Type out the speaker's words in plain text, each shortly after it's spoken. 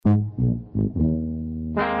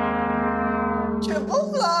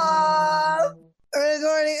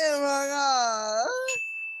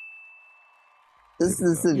This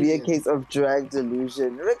is a severe case of drag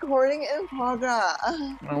delusion. Recording in progress.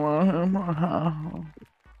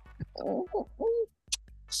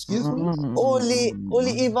 Excuse me? Uli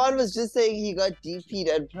Evaan was just saying he got DP'd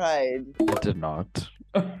at Pride. I did not.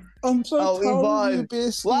 I'm so proud of you,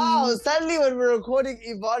 bestie. Wow, suddenly when we're recording,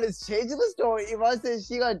 Evaan is changing the story. Evaan says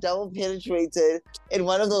she got double penetrated in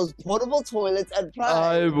one of those portable toilets at Pride.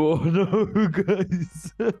 I won't know,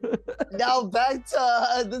 guys. Now back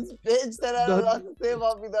to this bitch that I had a lot to say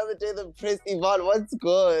about me the other day, the Prince Evaan. What's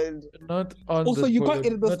good? Not on Also, the you toilet, can't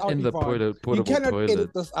edit this not out, in the Evaan. portable You cannot toilet.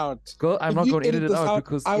 edit this out. Girl, I'm If not you going to edit it this out out,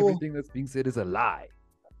 because I will- everything that's being said is a lie.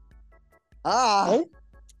 Oh?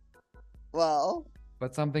 Well.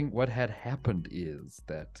 But what had happened is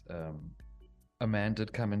that a man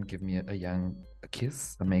did come and give me a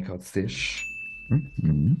kiss, a makeout sesh.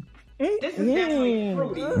 Mm-hmm. This is definitely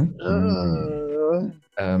fruity.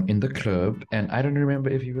 In the club, and I don't remember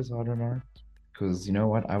if he was hot or not, because you know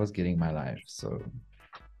what, I was getting my life. So,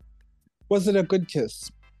 was it a good kiss?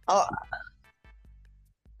 I'll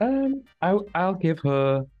give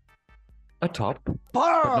her a top,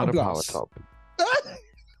 but not a power top.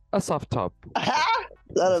 A soft top.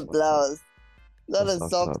 Not a blouse. Not a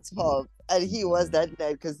soft soft top. And he was that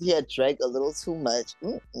night because he had drank a little too much.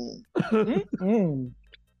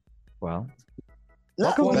 Well,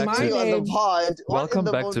 welcome back to on the pod. Welcome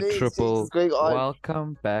back to Triple.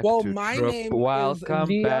 Welcome back to my name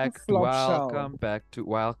welcome is back. Welcome Back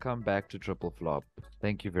to Triple Flop.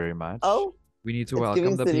 Thank you very much. Oh, we need to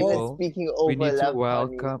welcome the people. Speaking over we need to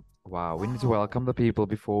welcome. Wow, we need to welcome the people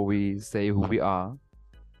before we say who we are.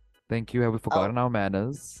 Thank you. Have we forgotten our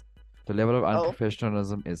manners? The level of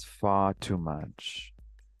unprofessionalism is far too much.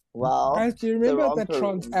 Wow. Guys, do you remember that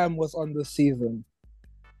Trans Am was on this season?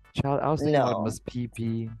 Child, I was thinking about Miss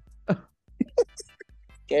PP.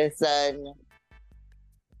 Thinking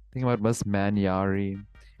about Miss Manyari.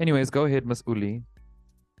 Anyways, go ahead, Miss Uli.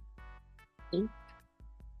 You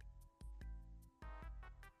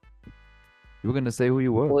were gonna say who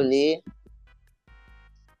you were. Uli.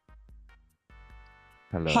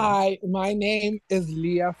 Hello. Hi, my name is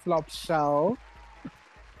Leah Flopshell.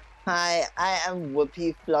 Hi, I am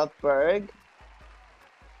Whoopi Flopberg.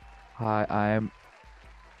 Hi, I am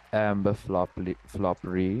Amber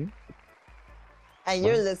Floppery. And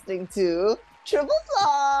you're listening to Triple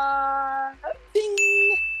Flop! Ding!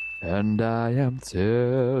 And I am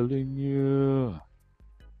telling you.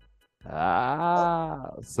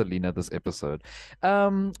 Selena, this episode.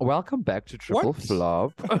 Welcome back to Triple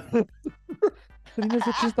Flop. Selena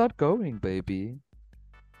said she's not going, baby.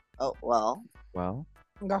 Oh, well. Well.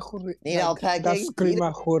 Need alpacking?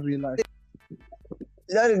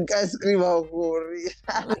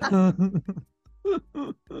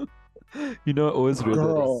 You know, I always read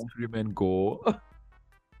that scream and go.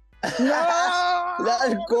 No!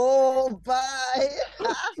 Let go, bye!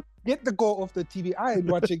 Get the go off the TV. I ain't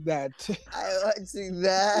watching that. I'm watching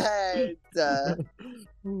that.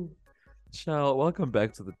 Ciao, welcome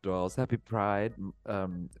back to the dolls. Happy Pride.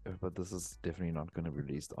 But this is definitely not going to be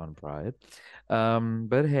released on Pride.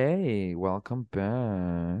 But hey, welcome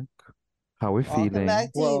back. How are we feeling? Welcome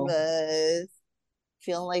back, Divas.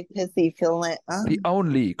 Feeling like pissy, feeling like the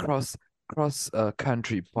only cross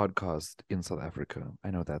country podcast in South Africa.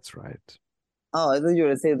 I know that's right. Oh, I thought you were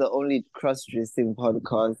going to say the only cross-dressing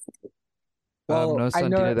podcast. Well, no, Sandile, I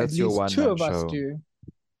know that's your one two of show. us do.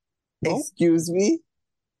 Excuse me?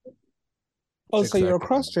 Oh, so you're a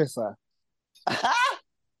cross-dresser.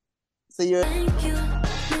 So you're...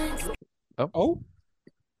 Oh?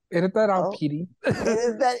 Edit that out, Petey.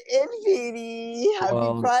 Edit that in, Petey.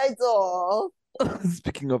 Happy Pride off.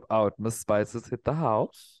 Speaking of out, Miss Spices hit the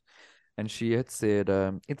house. And she had said,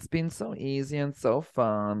 it's been so easy and so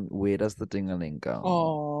fun. Where does the ding-a-ling go?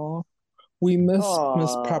 Oh, we miss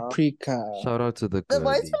Miss Paprika. Shout out to the boys girlie.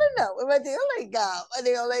 want to know where my ding-a-ling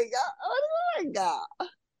go.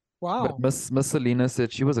 Wow. But Miss Selena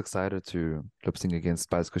said she was excited to lip sync against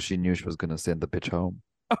Spice because she knew she was going to send the bitch home.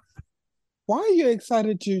 Why are you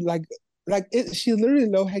excited to she's literally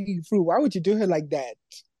low hanging fruit. Why would you do her like that?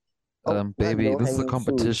 Baby, this is a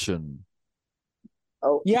competition.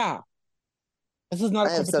 Oh yeah, this is not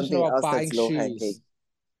a competition about buying shoes.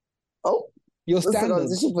 Oh, your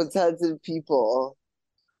standards. This is a competition for talented people.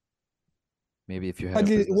 Maybe if you had.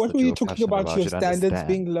 What were you talking about? Your standards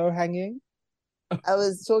being low hanging? I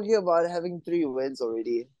was talking about having 3 wins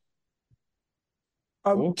already.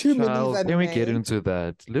 2 minutes. Can we get into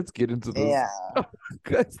that? Let's get into this. Yeah.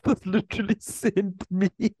 Guys, this literally sent me.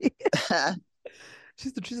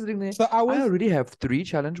 She's sitting there. So I already have 3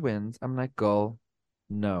 challenge wins. I'm like, girl,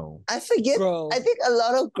 No. I forget. Girl. I think a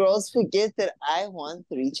lot of girls forget that I won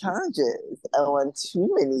 3 challenges. I won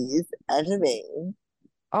 2 minis and a ring.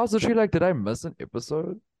 I was literally like, did I miss an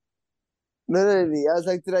episode? Literally, I was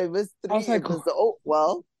like, did I miss 3 I was like, episodes? Oh,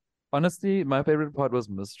 well, Honestly, my favorite part was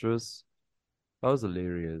Mistress. That was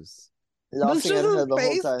hilarious. laughing at her the whole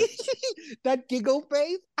face. time. That giggle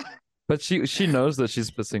face. But she knows that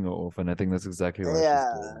she's pissing her off, and I think that's exactly why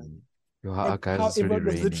Yeah. she's doing it. Yo, And guys, how it's really everyone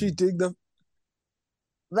was literally raining. doing the.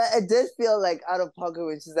 But it did feel like out of pocket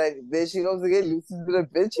when she's like, there she goes again, Lucy's in a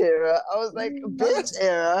bitch era. I was like, bitch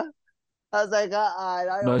era? I was like, I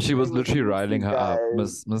No, don't she was play with literally Lucy, riling her up.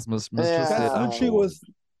 guys. Mistress Yeah. said, That "I'm literally bored." was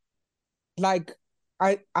like,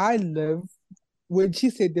 I live when she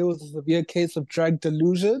said there was a severe case of drug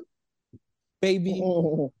delusion. Baby,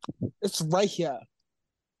 it's right here.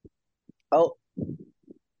 Oh,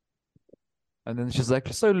 And then she's like,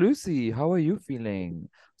 "So Lucy, how are you feeling?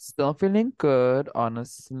 Still feeling good,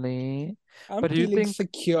 honestly. I'm But do you feeling think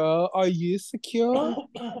secure. Are you secure?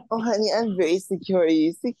 oh, honey, I'm very secure. Are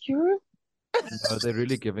you secure? no, they're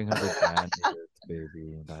really giving her the Jan edit,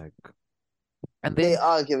 baby? Like, and They then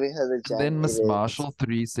are giving her the and Jan then Miss edit. Marshall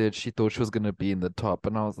 3 said she thought she was gonna be in the top,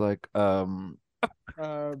 and I was like, I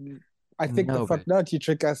think no, the fuck babe. not, you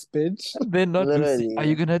trick ass bitch. Then not Lucy. Are Literally.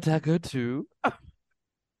 you gonna attack her too?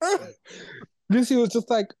 Lucy was just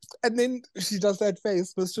like, and then she does that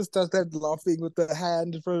face. Miss just does that laughing with the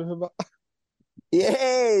hand in front of her mouth.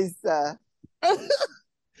 Yes. That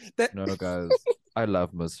No, guys, I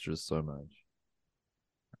love Mistress so much.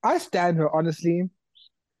 I stand her honestly.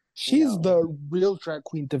 She's No. the real drag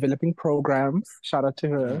queen developing programs. Shout out to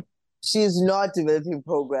her. She's not developing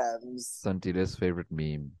programs. Santile's favorite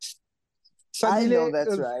meme. I know Sandile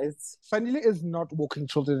that's is, right. Sandile is not walking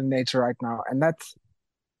children in nature right now, and that's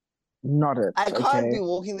not it. I can't okay? be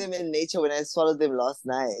walking them in nature when I swallowed them last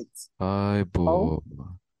night. Hi, Oh.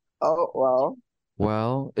 boom. Oh, well.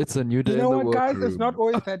 Well, it's a new day You know in the what, guys? workroom. It's not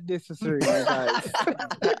always that necessary, you guys.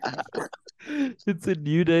 It's a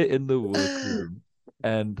new day in the workroom.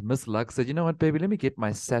 And Miss Luck said, you know what, baby, let me get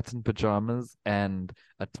my satin pajamas and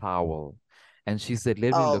a towel. And she said,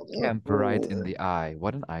 let me look Camp right in the eye.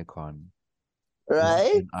 What an icon. What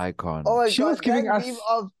Right? an icon. Oh my She was God, giving that us- meme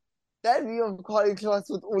of that meme of calling class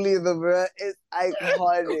with Uli in the mirror is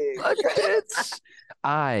iconic. It's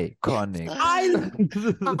iconic. I love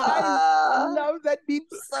that meme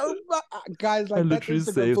so much. Guys, like I that literally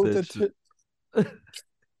Instagram saved filter that shit.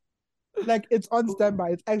 like it's on standby.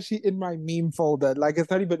 It's actually in my meme folder. Like it's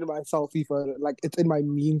not even in my selfie folder. Like it's in my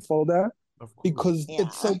meme folder Of course. because Yeah.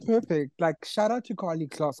 it's so perfect. Like shout out to Carly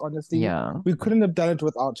Kloss, honestly. Yeah. We couldn't have done it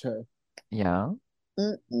without her. Yeah.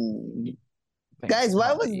 Mm-mm. Thanks, Guys,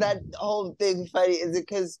 why was Holly. that whole thing funny? Is it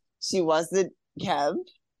because she wasn't camp?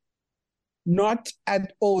 Not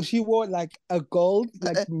at all. She wore like a gold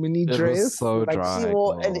like mini It was dress. so like dry. She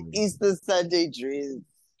wore an girl. Easter Sunday dress.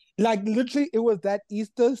 like literally it was that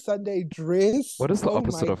Easter Sunday dress. What is the Oh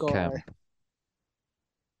opposite my of God. camp?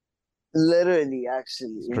 Literally,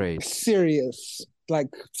 actually. Straight. Serious. Like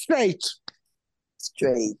straight.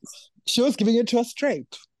 Straight. She was giving it to us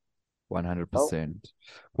straight. 100%.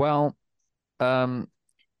 Well,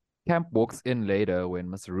 Camp walks in later when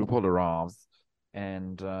Mr. RuPaul arrives,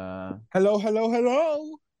 and Hello, hello,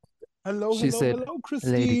 hello. Hello, she hello, said, hello,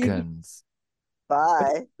 Christine. Ladykins,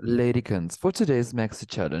 Bye. Ladykins, for today's Maxi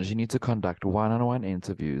Challenge, you need to conduct one-on-one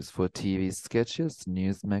interviews for TV Sketches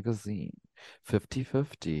News Magazine.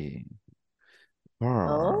 50-50.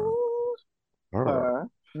 Oh.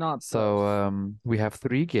 Not So we have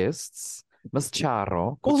 3 guests. Miss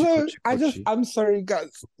Charo. also, Kuchi. I'm sorry, guys.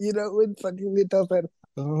 You know, when Sandile does that,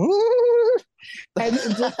 and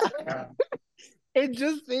it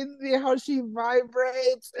just seems me how she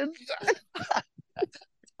vibrates. And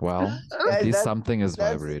Well, Guys, at least that- something is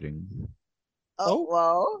that's- vibrating. Oh,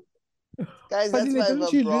 well. Guys, that's Sandile, my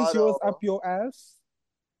didn't you lose yours vibrato. up your ass?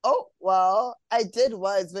 Oh, well, I did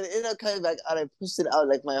once, but it ended up coming back out. I pushed it out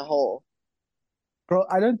like my hole. Girl,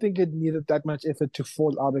 I don't think it needed that much effort to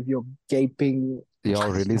fall out of your gaping. Y'all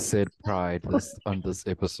really said pride on this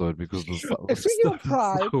episode because the Speaking of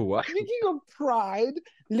pride, What? Speaking of pride,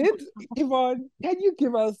 Evaan, can you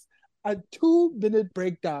give us a 2-minute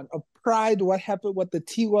breakdown of pride? What happened? What the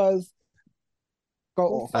tea was?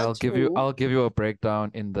 Go off. I'll give you a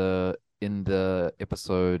breakdown in the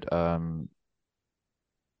episode.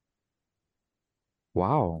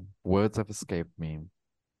 Wow, words have escaped me.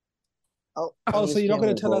 Oh, Oh, so you're not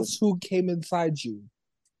going to tell Evaan, us who came inside you?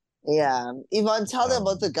 Yeah. Evaan, tell them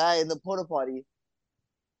about the Um, guy in the porta potty.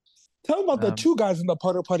 Tell about the 2 guys in the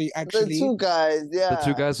porta potty. The Actually, 2 guys, yeah. The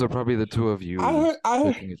 2 guys were probably the 2 of you I heard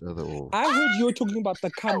taking each other off. you were talking about the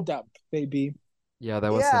cum dump, baby. Yeah,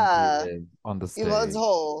 that was Yeah. Sandile on the Evaan's stage.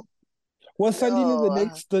 hole. Was Sandile No.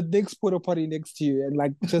 the next porta potty next to you and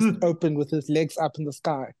like just open with his legs up in the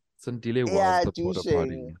sky? Sandile was Yeah, the porta douching.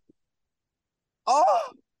 potty. Oh,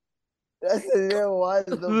 that's it was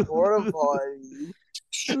the porta potty.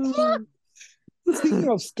 Speaking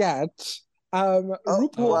of scat,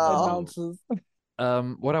 RuPaul well. announces.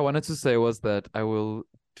 What I wanted to say was that I will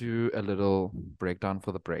do a little breakdown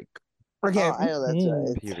for the break. Okay, I know that's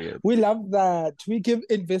right. Period. we love that. We give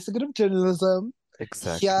investigative journalism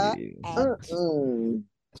Exactly. here at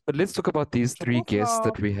But let's talk about these three Triple guests Flop.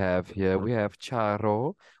 that we have here. We have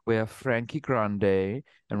Charo, we have Frankie Grande,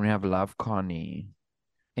 and we have Love Connie.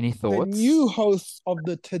 Any the thoughts? new host of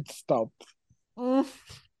the Tit Stop.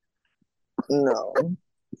 No.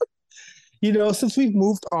 You know, since we've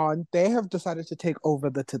moved on, they have decided to take over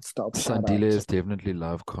the Tit Stop. Shout Sandile out. is definitely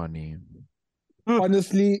Love Connie.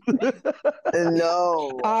 Honestly,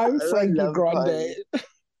 No. I'm I don't Frankie love Grande. Connie.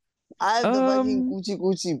 I'm the fucking Gucci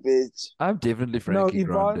Gucci bitch. I'm definitely No, Frankie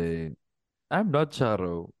Evaan, Grande. I'm not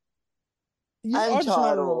Charo. you I'm are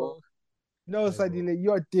Charo. Charo. No, Sandile,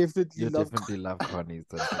 you are definitely You're Love definitely Connie. Love Connie,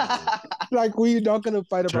 Sandile. Like, we're not going to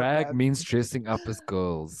fight about Drag that. means dressing up as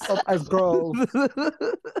girls. As girls.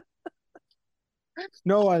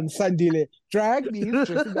 No one, Sandile. Drag means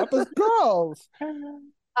dressing up as girls.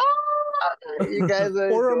 You guys are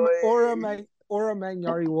annoying. Ora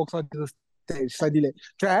Magnari walks onto the stage. Sandile.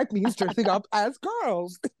 Drag means dressing up as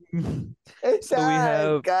girls. It's So we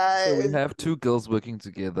sad, guys. have two girls working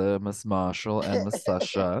together, Miss Marshall and Miss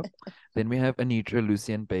Sasha. Then we have Anitra,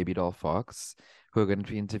 Lucy, and Baby Doll Fox, who are going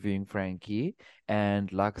to be interviewing Frankie,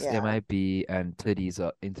 and Lux, Yeah. MIB, and Titties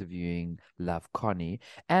are interviewing Love Connie.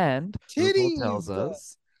 And RuPaul tells Titties.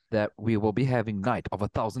 us that we will be having Night of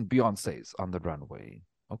 1,000 Beyoncés on the runway.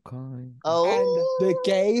 Okay. Oh, And the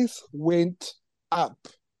gays went up.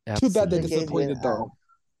 Too bad they're Absolutely. The gays went disappointed up. though.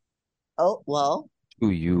 oh well. To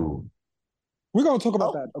you. We're gonna talk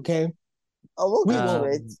about that, okay? Oh, we'll We get to will.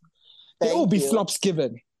 it. There will Thank be you. flops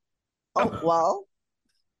given. Oh well.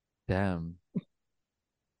 Damn.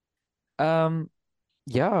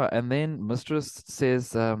 Yeah, and then Mistress says,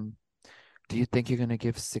 do you think you're gonna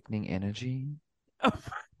give sickening energy?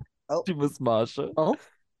 Oh. To Miss Marsha. Oh,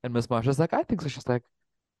 And Miss Marsha's like, I think so. She's like,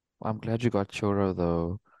 well, I'm glad you got Choro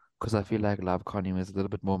though, because I feel like Love Connie was a little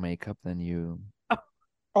bit more makeup than you.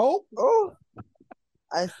 oh, Oh.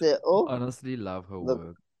 I said, oh. Honestly, love her The-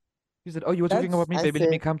 work. She said, oh, you were talking That's- about me, I baby. Let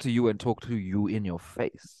me said- come to you and talk to you in your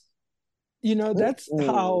face. you know, that's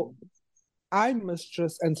how Mm. I'm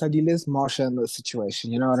Mistress and Sadile's Marsha in this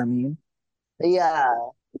situation. You know what I mean? Yeah.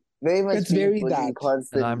 Very much It's being very bullied that.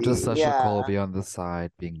 constantly. And I'm just Sasha yeah. Colby on the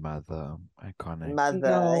side, being mother. Iconic. Mother,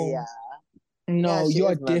 No. yeah. No, Yeah, she you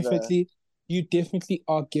are is mother. you definitely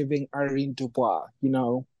are giving Irene Dubois, you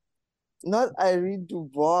know. Not Irene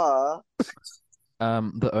Dubois.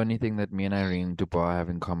 The only thing that me and Irene Dubois have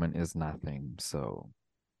in common is nothing. So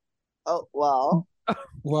Oh, well.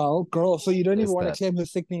 Well, girl, so you don't There's even want to that. claim her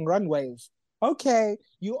sickening runways. Okay,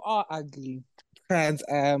 you are ugly. Trans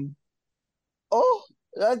am. Oh,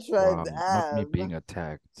 that's right. wow, not me being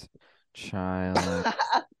attacked. Child.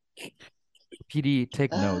 PD,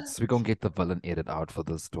 take notes. We're gonna get the villain edit out for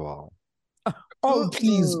this duel. Oh,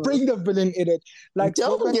 please, Mm-mm. bring the villain edit. Like,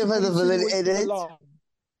 Don't go back give to her the 2021 villain edit. belong.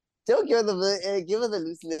 Don't give her the villain edit. Give her the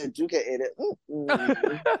Lucy Juka edit.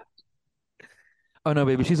 Oh no,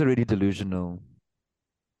 baby, she's already delusional.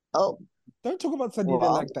 Oh, Don't talk about Sandile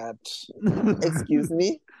Well. like that. excuse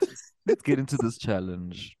me. Let's get into this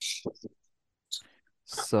challenge.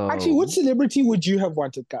 So Actually, what celebrity would you have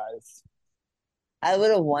wanted, guys? I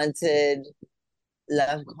would have wanted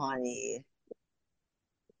Love Connie.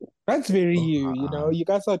 That's very you know. You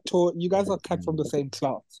guys are you guys are cut from the same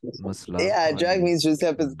cloth. Miss Love Yeah, drag Connie. means dress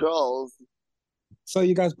up as girls. So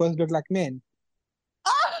you guys both look like men.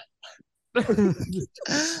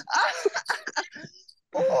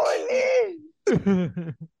 Horny.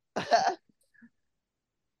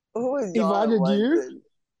 Who is Evaan, did you?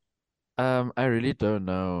 I really don't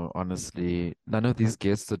know, honestly. None of these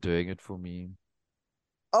guests are doing it for me.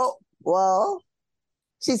 Oh, well.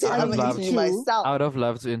 She said, I I'm would going love to interview to. myself. I would have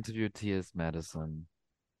loved to interview T.S. Madison.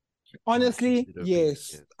 Honestly, Should have been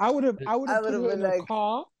yes. it. I would have I put would've her been in a like,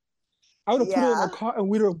 car. I would have put her in yeah. a car and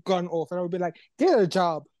we'd have gone off and I would be like, get a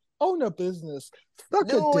job, own a business, suck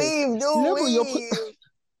a Do dick. weave, do Level your weave.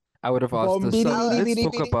 I would have asked her, Bombidi so bidi let's bidi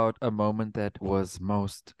talk bidi. about a moment that was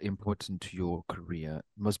most important to your career,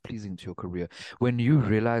 most pleasing to your career. When you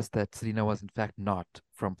realized that Selena was in fact not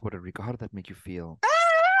from Puerto Rico, how did that make you feel?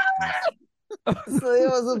 So it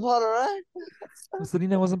was a Puerto Rico.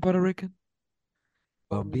 Selena wasn't Puerto Rican?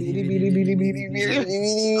 Beady, beady, beady, beady,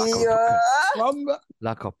 beady.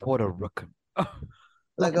 Like a Puerto Rican.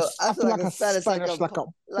 Like a, I feel like a Spanish, like a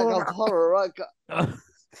Puerto Rican.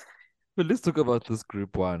 But let's talk about this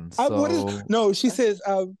group one. What is, So no, she says,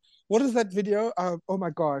 what is that video? Oh my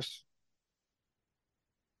gosh.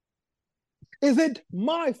 Is it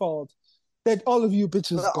my fault that all of you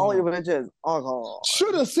bitches All your gone? bitches. Oh god.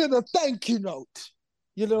 Should have sent a thank you note,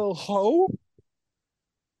 you little hoe.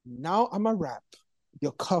 Now I'm a rap.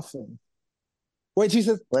 You're cuffing. Wait, she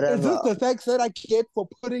says, Whatever. is this the thanks that I get for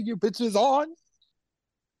putting you bitches on?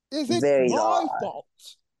 Is it Very my hard. fault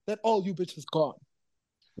that all you bitches gone?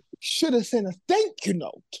 Should have sent a thank you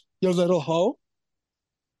note, you little hoe.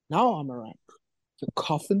 Now I'm a rap. You're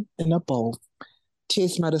coughing in a bowl.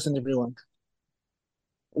 Taste medicine, everyone.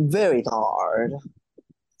 Very hard.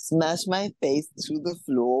 Smash my face to the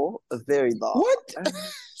floor. Very hard. What?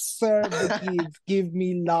 Serve the kids. Give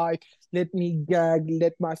me life. Let me gag.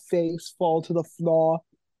 Let my face fall to the floor.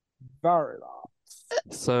 Very hard.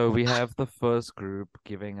 so we have the first group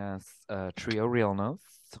giving us trio realness.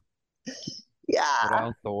 What Yeah. are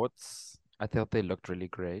our thoughts? I thought they looked really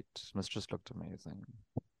great. Mistress looked amazing.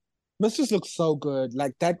 Mistress looks so good.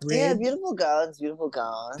 Like that red. Yeah, beautiful gowns, beautiful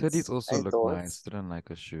gowns. Teddy's also I looked thought. nice. Didn't like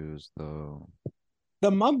her shoes though. The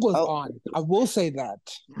mug was Oh. on. I will say that.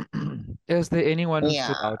 Is there anyone who Yeah.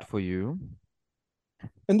 stood out for you?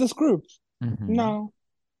 In this group. Mhm. No.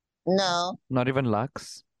 No. Not even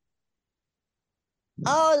Lux?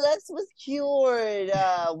 Oh, Lex was cured.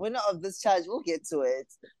 Winner of this challenge. We'll get to it.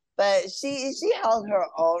 But she held her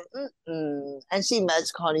own. And she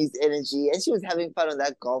matched Connie's energy. And she was having fun on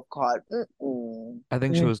that golf cart. I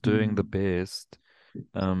think she was doing the best.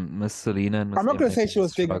 Miss Selena and Miss I'm not going to say Emily she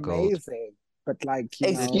was doing struggled. amazing, but like,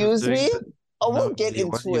 you know. Excuse me? Oh, we'll No, get Lee,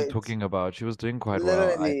 what into are you it. talking about? She was doing quite well, I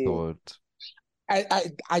Literally. thought.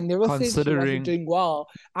 I never said she Considering- wasn't doing well.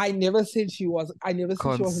 I never said she wasn't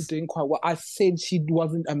doing quite well. I said she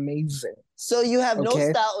wasn't amazing. So you have no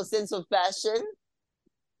Okay. style or sense of fashion?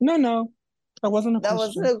 No. That wasn't a That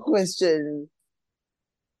question. wasn't a question.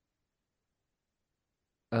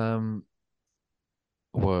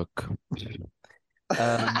 Work.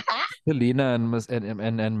 Selena and Miss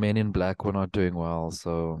and Men in Black were not doing well,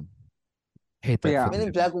 so hate that Yeah. for Men in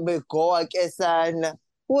them. Black will be Goa, Kesan.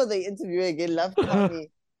 Who are they interviewing again? Love Connie.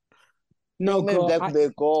 No, Men in girl. Black will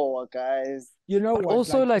be Goa, guys. You know But what?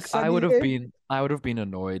 also, like, I would have Sandile- been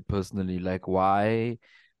annoyed personally. Like, why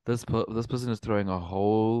this person is throwing a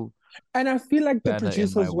whole And I feel like the banner in my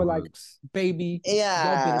producers were like, works. baby, y'all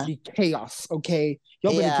Yeah. better be chaos, okay?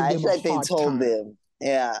 Y'all better Yeah, give I them feel a like they hard told time. them.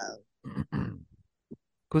 Yeah.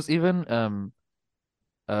 Because even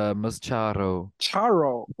Miss Charo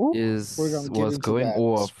Charo. Ooh, we're gonna get was into going that.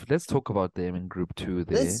 off. Let's talk about them in group 2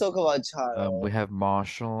 there. Let's talk about Charo. We have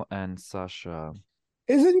Marshall and Sasha.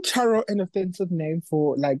 Isn't Charo an offensive name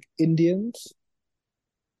for like Indians?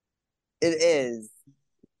 It is.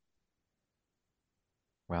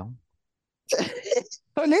 Well,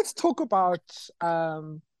 So let's talk about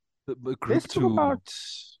group let's 2, talk about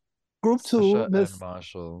group 2, Sasha Miss and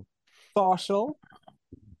Marshall. Marshall.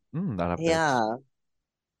 Not a bit. Yeah.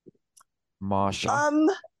 Marsha.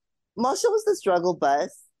 Marsha was the struggle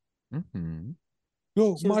bus. Mm-hmm.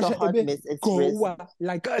 Yo, She was the Marsha hot Ebe, Miss go Express.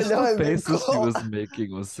 like I Guys, know, the I mean, faces she go. was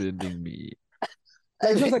making was sending me. I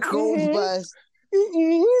she was mean, like, gold bus.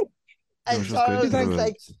 And She was going Charles through was it.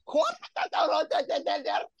 like, what?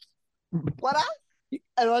 What?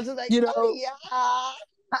 And I was just like, You know- oh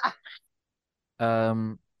yeah.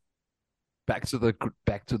 Back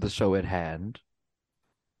to the show at hand.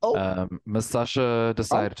 Oh, Miss Sasha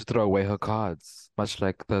decided to throw away her cards, much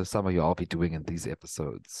like some of y'all be doing in these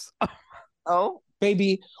episodes. oh.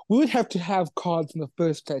 baby, we would have to have cards in the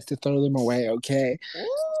first place to throw them away, okay?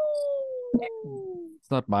 Ooh. It's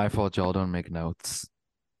not my fault y'all don't make notes.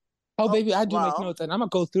 Oh, Oh, baby, I do make well. notes and I'm gonna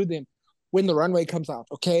go through them when the runway comes out,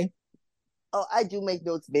 okay? Oh, I do make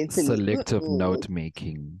notes mentally. Selective note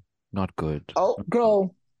making. Not good. Oh,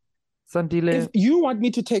 Girl, Sandile. if you want me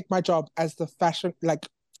to take my job as the fashion like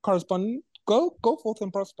correspondent, go forth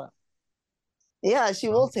and prosper. yeah, she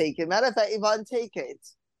will take it. Matter of fact, Evaan, take it.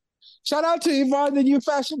 Shout out to Evaan, the new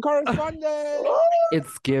fashion correspondent.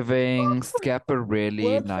 It's giving Schiaparelli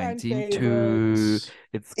Work fan 19.2. favorite.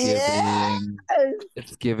 It's giving. Yes.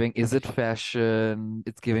 It's giving. Is it fashion?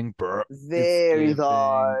 It's giving. Very giving.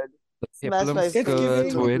 hard. The Smash peplum my face skirt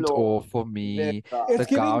to the went floor. off for me. Very hard. It's The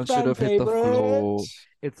giving gown should fan have hit the floor. favorite.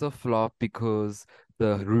 It's a flop because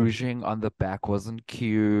the rouging on the back wasn't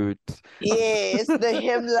cute. Yes, the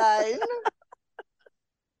hemline.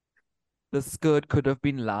 The skirt could have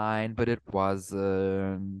been lined, but it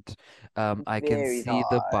wasn't. I can Very see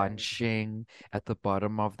the hard. bunching at the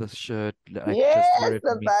bottom of the shirt, like just where Yes, it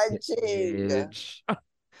the meets bunching. the edge.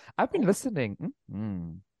 I've been listening.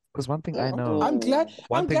 Because one thing I know, I'm glad.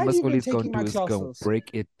 one I'm thing glad Miss you've been Uli's gonna taking do my is go classes. break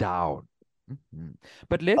it down.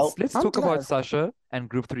 But Oh, let's I'm talk about glad. Sasha and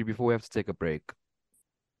Group 3 before we have to take a break.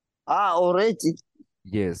 already.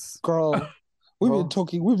 Yes, Girl, we've been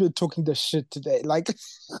talking the shit today. Like,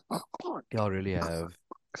 y'all really have.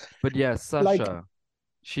 But yeah, like Sasha,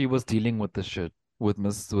 she was dealing with the shit with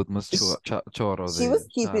Miss Choro She there. was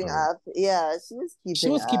keeping Charo. up. Yeah, she was she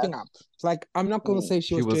keeping was up. keeping up. Like, I'm not gonna Mm. say she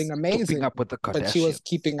She was was doing keeping amazing, up with the but she was Kardashians.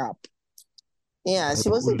 keeping up. Yeah, she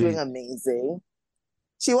But wasn't doing Uli, amazing.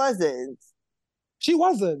 She wasn't. She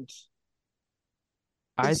wasn't.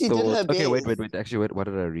 I She did her thought, okay, wait. best. Actually, wait, what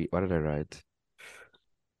did I read? What did I write?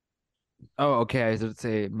 Oh, okay, I did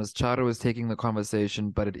say Miss Charo is taking the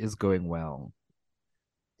conversation, but it is going well.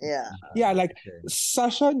 Yeah. Yeah, like Okay.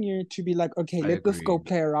 Sasha knew to be like, okay, I let this go agree.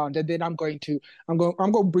 play around, and then I'm going to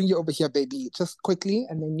bring you over here, baby, just quickly,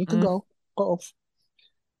 and then you can go off.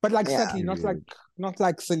 But like Yeah. sadly, not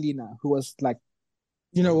like Selena, who was like,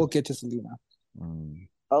 we'll get to Selena. Mm.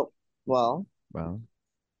 Oh, well. Well,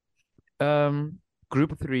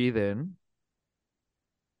 Group 3 then.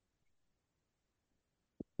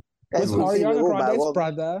 That's With It was, Ariana Grande's Grande's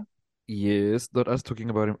brother. yes, not us talking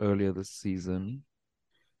about him earlier this season.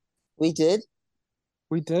 We did.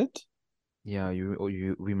 We did. Yeah,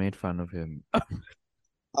 we made fun of him.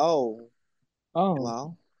 Oh, Oh,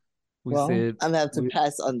 well. We well. said I'm gonna have to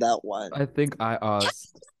pass on that one. I think I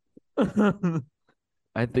asked.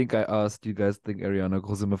 I think I asked you guys think Ariana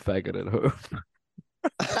calls him a faggot at home.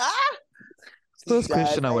 First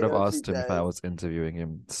question I would have know asked she him if I does. was interviewing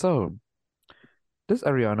him. So, does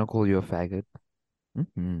Ariana call you a faggot?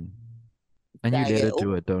 And you let her Faggot.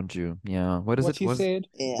 do it, don't you? Yeah. What is What it? he said.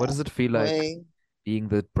 Yeah. What does it feel like Wait. being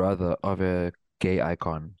the brother of a gay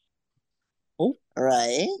icon? Oh,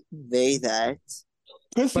 Right. Very that.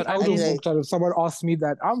 personally, But I I would mean, have like, walked out if someone asked me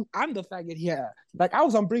that. I'm the faggot here. Like I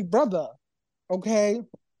was on Big Brother. Okay.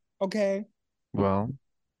 well,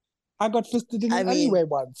 I got fisted in I an mean, alleyway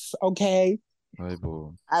once. Okay.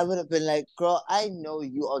 Bible. I would have been like, girl, I know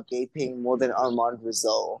you are gaping more than Armand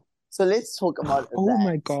Rizzo. So let's talk about Oh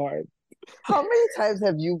my that. god. How many times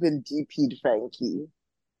have you been DP'd, Frankie?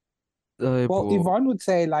 Well, Bible. Evaan would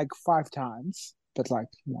say like 5 times, but like,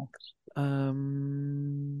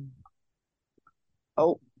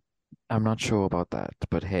 Oh, I'm not sure about that,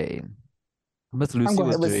 but hey, Miss I'm Lucy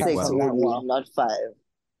gonna was it have to was doing pass 6 on well, that only, one. not 5.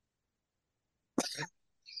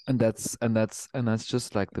 and that's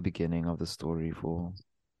just like the beginning of the story for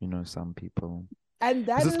some people. And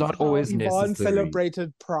that Because it's is not how always Evaan necessary.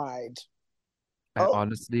 celebrated Pride. I Oh.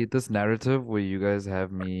 honestly, this narrative where you guys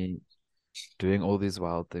have me doing all these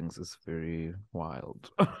wild things is very wild.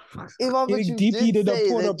 Even but Getting you DP'd did in a say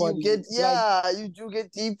porta that you potty. get, you do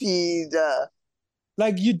get DP'd.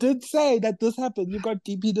 Like you did say that this happened. You got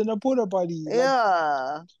DP'd in a porta potty. Like,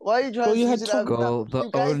 Yeah. Why are you so trying you to had switch it up to. now? Girl,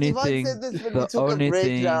 You guys, Evaan said this when we took a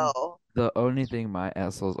break now. the only thing my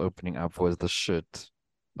asshole's opening up for is the shit.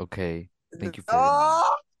 Okay. Thank you very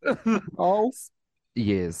Oh, much. Oh,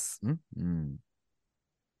 Yes. no.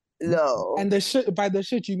 and the shit by the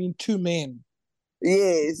shit you mean 2 men.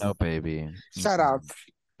 Yes. No, baby. Shut up.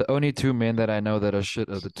 The only 2 men that I know that are shit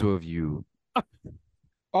are the 2 of you.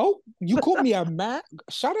 Oh, you call me a man?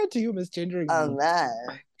 Shout out to you, misgendering Oh, me. man.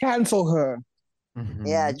 Cancel her.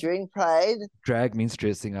 Yeah, during Pride. Drag means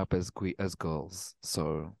dressing up as girls.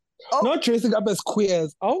 So Oh, Not dressing up as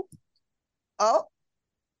queers. Oh, oh,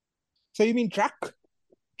 so you mean drag?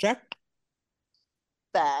 fag.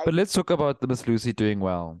 but let's talk about the Miss Lucy doing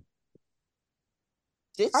well.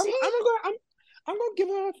 Did I'm she? gonna give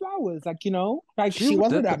her flowers. Like like She she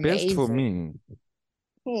wasn't did the best amazing. for me.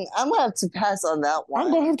 I'm gonna have to pass on that one.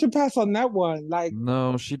 I'm gonna have to pass on that one. Like,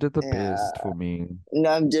 No, she did the Yeah. best for me. No,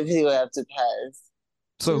 I'm definitely gonna have to pass.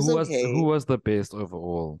 So was okay. who was the best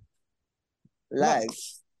overall?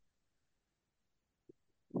 Legs.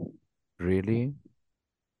 Really?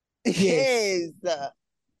 Yes.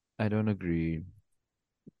 I don't agree.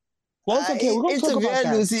 well, it's okay. We're gonna talk about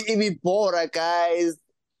that. Lucy Ibibora, guys.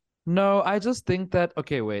 No, I just think that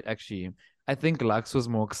okay, wait, actually, I think Lux was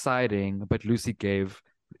more exciting, but Lucy gave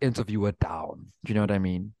the interviewer down. Do you know what I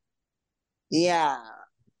mean? Yeah.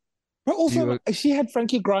 But also, you- she had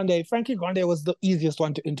Frankie Grande. Frankie Grande was the easiest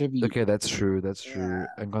one to interview. Okay, that's true. That's Yeah. true.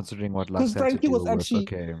 And considering what 'Cause Lux had to Frankie was deal with, actually-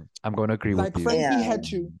 okay, I'm gonna agree Like with you. Frankie Yeah. had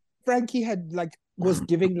to. Frankie had like was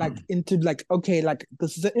giving like into like, okay, like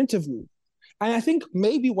this is an interview. And I think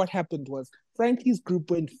maybe what happened was Frankie's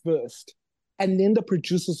group went first. And then the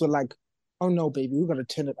producers were like, Oh no, baby, we gotta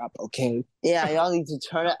turn it up, okay? Yeah, y'all need to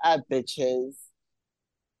turn it up, bitches.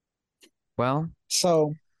 Well,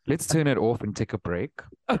 So, let's turn it off and take a break.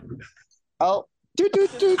 Oh,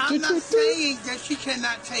 I'm not saying that she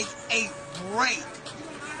cannot take a break,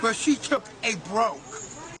 but she took a broke.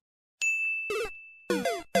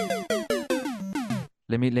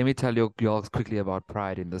 Let me tell you all quickly about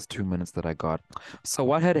Pride in this 2 minutes that I got. So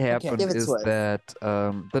what had happened Give it is to us. that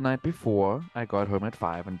the night before I got home at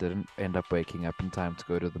 5 and didn't end up waking up in time to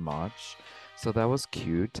go to the march. So that was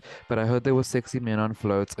cute. But I heard there were sexy men on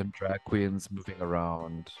floats and drag queens moving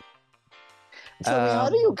around. tell me, how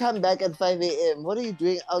do you come back at 5 a.m.? What are you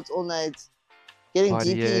doing out all night? Getting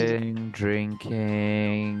DP? Partying,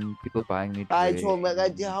 drinking, people buying me I drinks. told my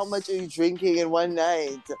God, how much are you drinking in one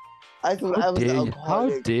night? I thought I was an How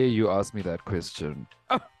alcoholic. dare you ask me that question?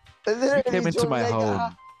 Literally, You came into told me, my like,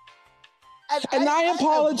 home. and I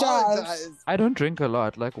apologize. I don't drink a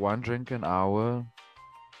lot, like 1 drink an hour.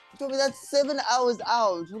 Told me that's 7 hours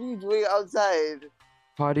out. What are you doing outside?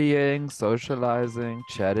 Partying, socializing,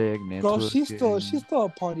 chatting, networking. Girl, she's still a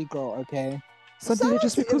party girl, okay? Sandile,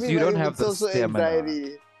 just because you don't have the stamina.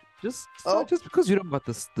 Anxiety. Just Oh. just because you don't got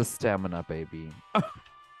the stamina, baby.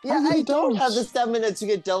 Yeah, really I don't don't. have the stamina to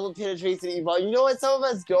get double penetrated, Evaan. You know what? Some of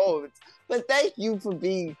us don't. But thank you for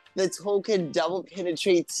being the token double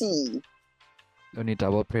penetratee. Only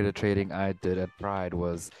double penetrating I did at Pride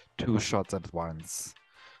was 2 shots at once.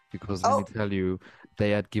 Because let me tell you, they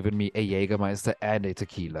had given me a Jägermeister and a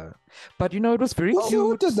tequila. But you know, it was very cute.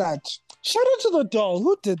 Who did that? Shout out to the doll.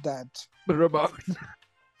 Who did that? Ramon.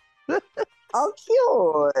 Oh,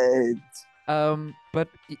 cute. But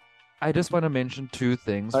I just want to mention 2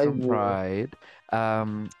 things from Pride.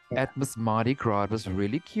 At Miss Mardi Gras, it was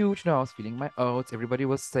really cute. You know, I was feeling my oats. Everybody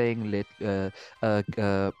was saying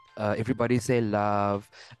everybody say love.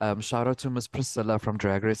 Shout out to Miss Priscilla from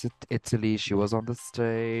Drag Race Italy. She was on the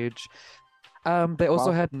stage. They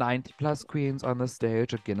also had 90+ queens on the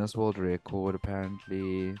stage, a Guinness World Record,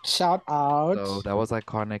 apparently. Shout out. So that was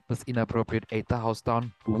iconic. Miss Inappropriate ate the house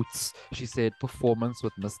down boots. She said performance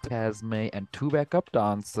with Miss Tasme and 2 backup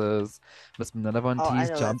dancers. Miss Minerva Von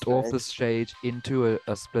Teese jumped off the stage into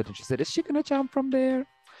a split, and she said, "Is she gonna jump from there?"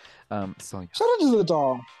 So yeah. Shout out to the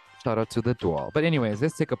doll. Shout out to the doll. But anyways,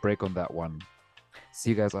 let's take a break on that one.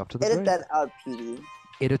 See you guys after the break. Edit that out, Petey.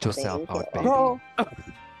 Edit yourself out, baby. Girl.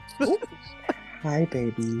 Hi,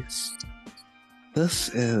 babies. This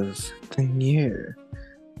is the new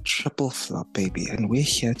Triple Flop, baby, and we're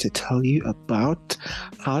here to tell you about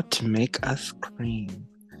how to make us cream.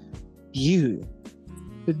 You,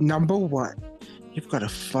 number 1, you've got to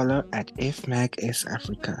follow at FMagS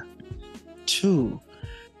Africa. 2,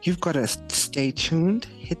 you've got to stay tuned,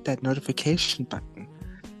 hit that notification button.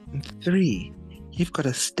 And 3, you've got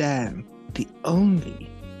to stand the only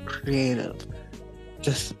creative,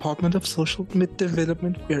 just Department of Social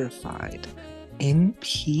Development verified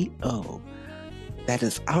NPO that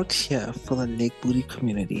is out here for the leg booty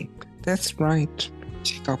community. That's right.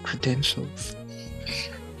 Check out credentials.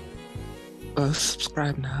 Go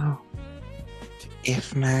subscribe now to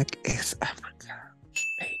FMagS Africa.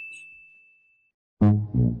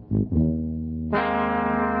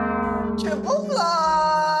 Triple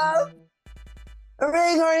flop!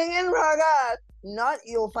 Ring in progress! Not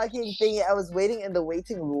your fucking thing. I was waiting in the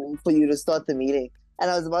waiting room for you to start the meeting. And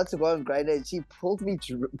I was about to go on Grindr, and she pulled me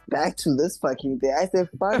back to this fucking thing. I said,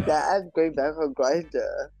 fuck that, I'm going back on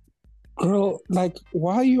Grindr. Girl, like,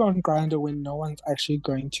 why are you on Grindr when no one's actually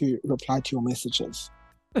going to reply to your messages?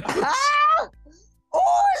 Ah!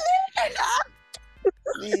 Oh,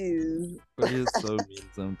 please. But you're so mean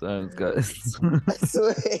sometimes, guys. I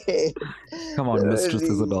swear. Come on, Mistress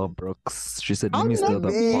Isabel Brooks. She said, "Let me stir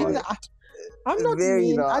the pot." I'm not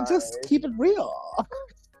mean. I just keep it real.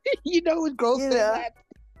 You know when girls say that.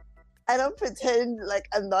 I don't pretend like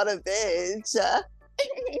I'm not a bitch.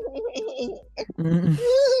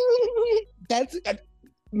 That's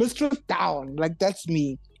Mistress down. Like, that's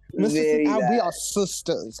me. Mistress down, we are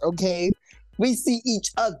sisters, okay? We see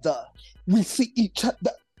each other. We see each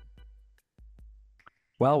other.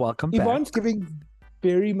 Well, welcome back. Evaan's giving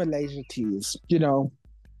very Malaysia teas, you know.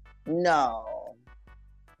 No.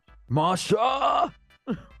 Marsha!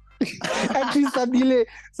 Actually, Sandile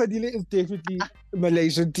is definitely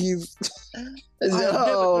Malaysian teas.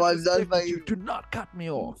 No, I'm not fucking. You do not cut me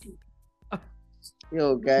off.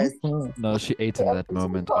 Yo, guys. No, she ate in that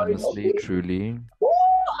moment, honestly, truly.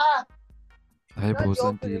 Hi,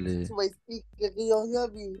 Sandile. Can you hear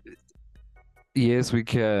me? Yes, we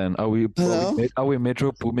can. Are we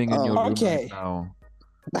metro booming in your room right now?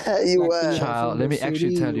 You Like, were. Child, let me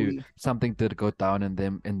actually tell you, Uli. something did go down in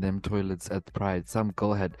them toilets at Pride. Some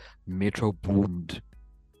girl had metro boomed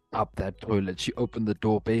up that toilet. She opened the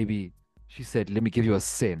door, baby. She said, "Let me give you a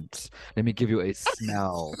scent. Let me give you a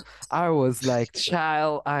smell." I was like,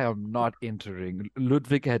 "Child, I am not entering."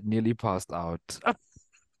 Ludwig had nearly passed out.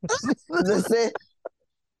 The same,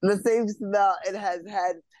 the same smell it has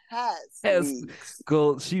had past Yes, weeks.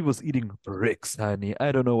 girl, she was eating bricks, honey.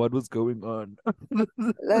 I don't know what was going on.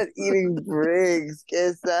 Not eating bricks,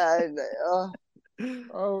 guess that. Oh,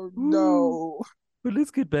 Oh Woo. no. But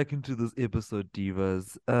let's get back into this episode,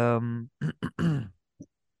 divas.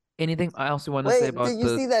 Anything else you want to say wait, about did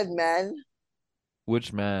you see that man?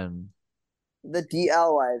 which man? The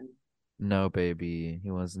DL one. No, baby,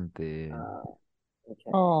 he wasn't there.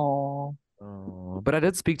 Okay. Oh. Oh, but I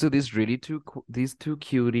did speak to these two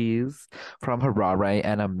cuties from Harare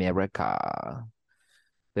and America.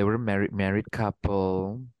 They were a married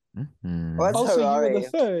couple. What's Oh, so you were the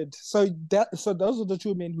Harare? third. So those are the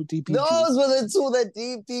two men who DP'd you. Those were the two that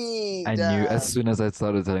DP'd. I knew as soon as I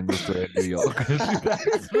started telling the story in New York.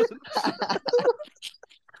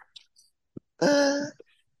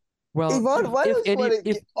 Well, Evaan, why don't you want to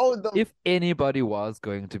get? Oh, if anybody was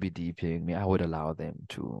going to be DPing me, I would allow them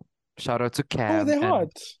to. Shout out to Oh, Cam they're and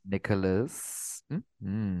hot. Nicholas. Oh,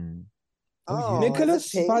 oh, yeah. Nicholas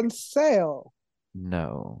is it pink? Van Sale.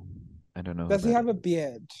 No, I don't know. Does who he that have a is.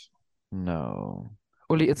 beard? No.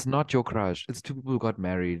 Oli, it's not your crush. It's two people who got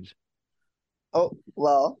married. Oh,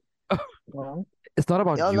 well, Well. It's not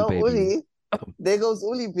about y'all you, know baby. Uli. There goes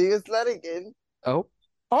Uli being a slut again. Oh,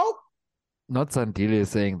 Oh. not Sandile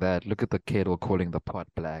saying that. Look at the kettle calling the pot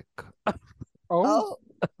black. Oh.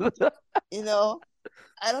 Oh, you know,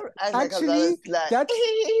 I don't act like I'm not a Actually, slut.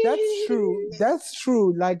 that's true. That's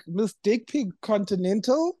true. Like Miss Dick Pig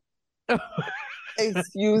Continental.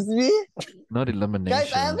 Excuse me? Not Guys,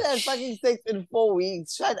 elimination. I haven't had fucking sex in 4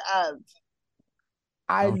 weeks. Shut up.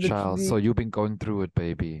 I Oh, child. So literally. you've been going through it,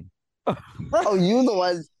 baby. Oh, you the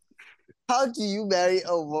ones. How do you marry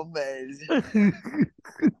a woman?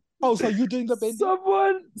 Oh, so you doing the bending?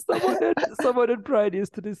 Someone at Pride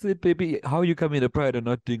yesterday said, "Baby, how you come in at Pride and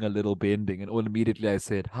not doing a little bending?" And all immediately I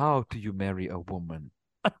said, "How do you marry a woman?"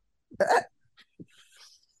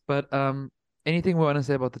 But anything we want to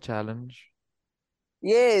say about the challenge?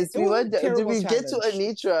 Yes, It we was a went. Did terrible we get to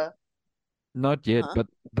challenge. Anitra? Not yet, Huh? but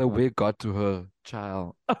the wig got to her,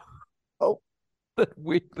 child. Oh, The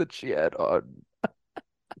wig that she had on.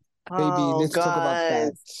 Baby, oh, let's talk about that.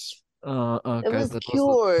 guys. Guys, It was that was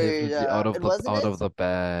cute. definitely out of It wasn't out it? of the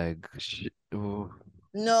bag. Ooh,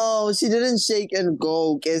 No, she didn't shake and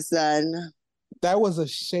go, Kesan. That was a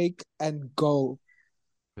shake and go.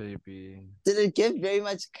 baby. Did it give very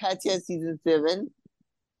much Katya season 7?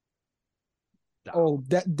 Oh,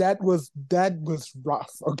 that was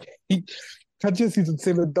rough. Okay. Katja season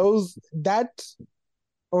 7.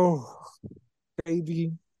 Oh,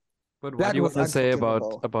 baby. But what That do you was want to say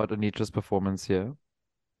unforgivable. about Anitra's performance here?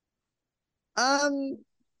 I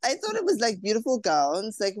thought it was like beautiful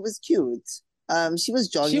gowns, like it was cute. She was She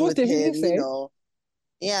jogging was with definitely him, safe.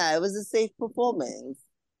 Yeah, it was a safe performance.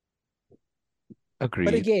 But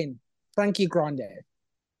Agreed. again, Frankie Grande.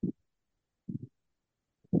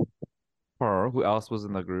 Her, who else was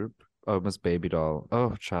in the group? Oh, Miss Baby Doll.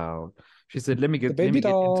 Oh, child. She said, The let baby me get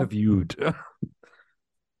doll. interviewed."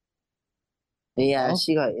 Yeah, Well,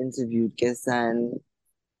 she got interviewed, Kesan.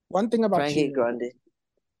 one thing about Frankie you. Grande.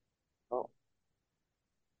 Oh,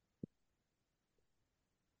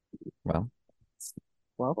 Well,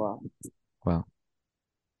 Well, wow. well.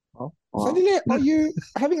 well. Wow. Suddenly, are you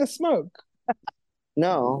having a smoke?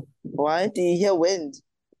 No. Why? Do you hear wind?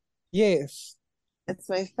 Yes. It's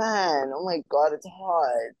my fan. Oh my God, it's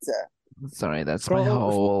hot. Sorry, that's my Girl,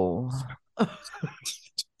 hole.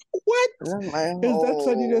 what? Not my Is that hole.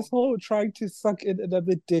 Sonia's hole trying to suck in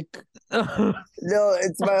another dick? No,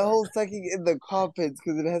 it's my hole sucking in the carpets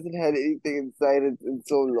because it hasn't had anything inside it in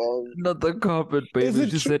so long. Not the carpet, Is baby.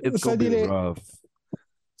 it She true, said it's gonna be Sandile? rough.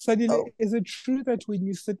 Sandile, Oh. is it true that when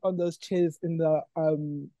you sit on those chairs in the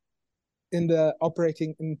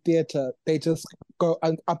operating in theater, they just go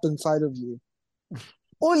up inside of you?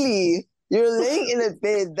 Uli, you're laying in a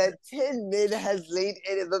bed that 10 men has laid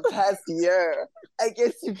in the past year. I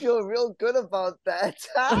guess you feel real good about that.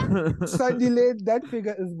 Sandile, that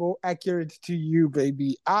figure is more accurate to you,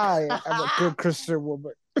 baby. I am a good Christian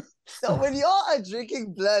woman. So when y'all are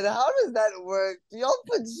drinking blood, how does that work? Do y'all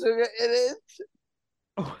put sugar in it?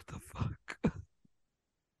 Oh, what the fuck?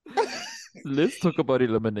 Let's talk about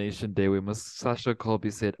Elimination Day where Miss Sasha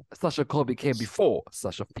Colby said Sasha Colby came before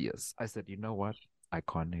Sasha Fierce. I said, you know what?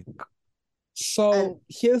 Iconic. So And-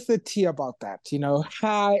 here's the tea about that.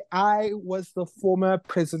 Hi, I was the former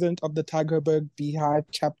president of the Tigerberg Beehive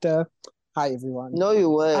chapter. Hi, everyone. No, you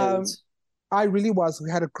weren't. I really was.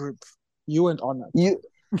 We had a group. You weren't on it.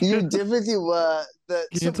 You definitely were the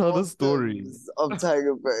Can you tell the story? Chiboltons of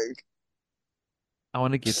Tigerberg. I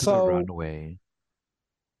want to get to the runway.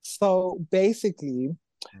 So basically,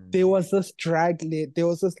 there was this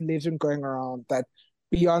legend going around that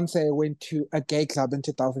Beyonce went to a gay club in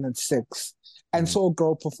 2006 and saw a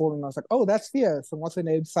girl performing. And I was like, oh, that's fierce. And what's her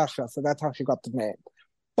name? Sasha. So that's how she got the name.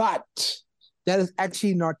 But that is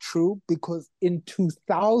actually not true because in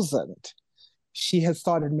 2000, she had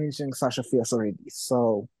started mentioning Sasha Fierce already.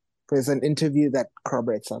 So there's an interview that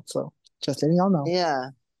corroborates that. So just letting y'all know.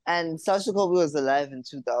 Yeah. And Sasha Colby was alive in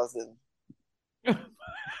 2000.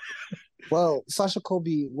 Well, Sasha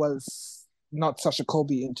Colby was not Sasha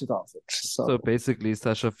Colby in 2000. So basically,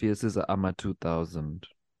 Sasha Fierce is a Ama 2000.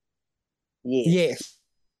 Yes.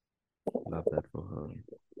 Love that for her.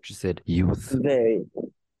 She said youth. Very.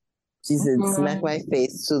 She said, smack my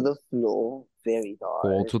face to the floor. Very hard.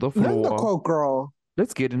 Fall to the Remember the floor. quote, girl.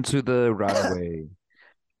 Let's get into the runway.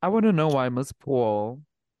 I want to know why Miss Paul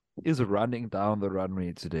is running down the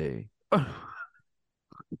runway today.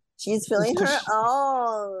 She's feeling her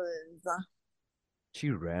own. She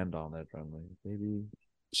ran down that runway, baby.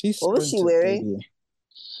 What was she wearing? Baby.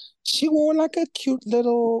 She wore like a cute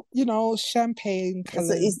little, champagne It's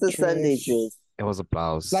color. an Easter Sunday dress. It was a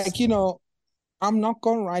blouse. Like, I'm not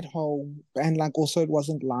going right home. And like also it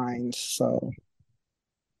wasn't lined, so.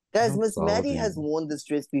 Guys, Miss Maddie has worn this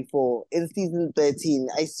dress before in season 13.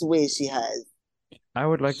 I swear she has. I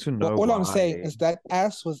would like to know All why. I'm saying is that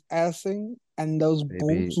ass was assing and those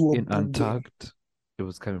boobs were in boobing. Untucked, it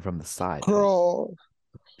was coming from the side. Girl.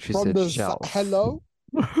 She said shelf. Hello?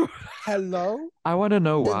 Hello? I want to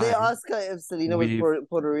know why. Did they ask her if Selena was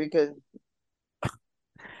Puerto Rican?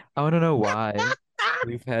 I want to know why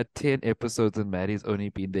we've had 10 episodes and Maddie's only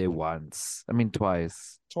been there once. I mean,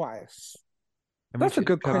 twice. Twice. I mean, That's a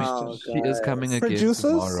good question. Oh, she is coming again Producers?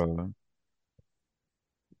 tomorrow.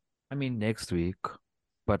 I mean, next week.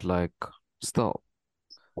 But like, still.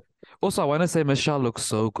 Also, I want to say Michelle looks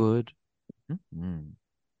so good. Mm-hmm.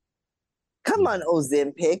 Come on,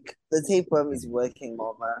 Ozempic. The tapeworm is working,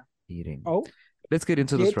 mama. Eating. Oh. Let's get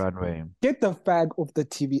into this runway. Get the fag off the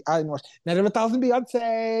TV. I know. Night of 1,000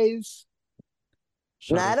 Beyonces.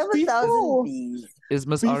 Night of 1,000 bees. Is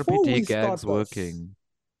Miss RPD Gags working?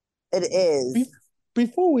 It is.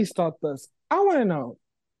 Before we start this, I want to know,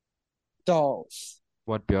 dolls.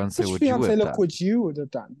 What Beyonce Which would you Beyonce have look done? what you would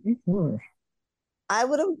have done? Mm-hmm. I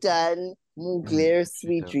would have done Mugler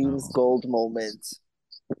Sweet Dreams Gold moment.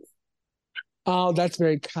 Oh, that's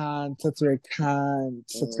very kind. That's very kind.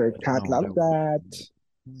 That's very kind. Love that.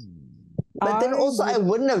 But then also, I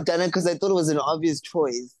wouldn't have done it because I thought it was an obvious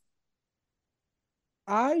choice.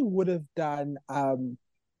 I would have done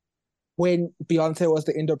when Beyonce was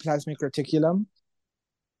the endoplasmic reticulum.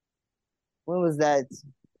 When was that?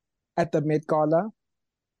 At the Met Gala.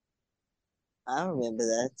 I don't remember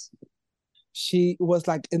that. She was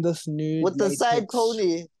like in this nude with the latex. side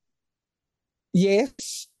pony.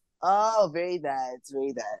 Yes. Oh, very bad.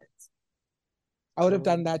 Very bad. I would have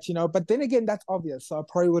done that, but then again, that's obvious. So I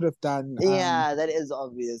probably would have done. Yeah, that is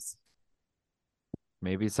obvious.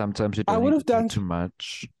 Maybe sometimes you don't need to do too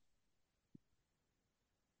much.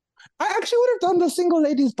 I actually would have done the single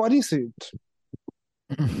lady's bodysuit.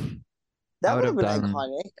 That would have been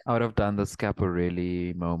iconic. I would have done the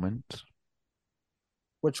Scaparelli moment.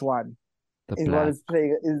 Which one? The black.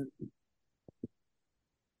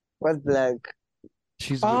 What's black?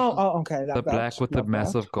 She's okay. The black with the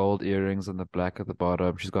massive gold earrings and the black at the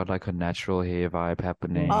bottom. She's got like a natural hair vibe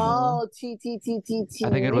happening. Oh, T. I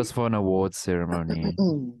think it was for an awards ceremony.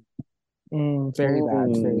 Very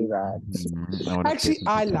bad, very bad. Actually,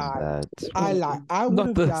 I lie. I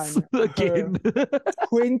would have done again.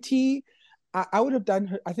 20. I would have done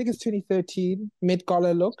her. I think it's 2013 Met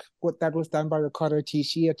Gala look. What that was done by Ricardo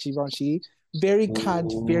Tisci at Givenchy. Very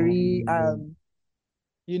cut, very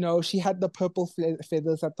she had the purple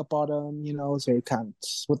feathers at the bottom. It was very cunt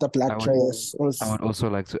with the black dress. I would also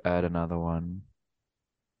like to add another one.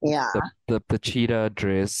 Yeah. The cheetah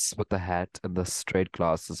dress with the hat and the straight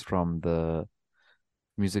glasses from the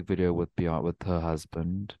music video with her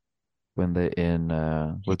husband when they're in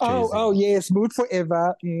with Jay-Z. Oh yes, Mood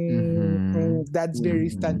Forever. That's very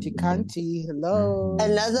stunty cunty. Hello.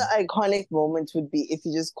 Another iconic moment would be if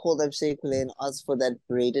you just called up Shea Coulee and asked for that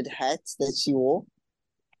braided hat that she wore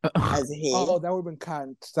as hair. Oh, that would have been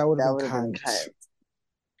cunt. That would have been cunt.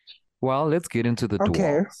 Well, let's get into the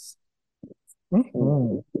dwarves.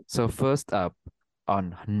 So first up,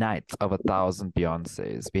 on Night of 1,000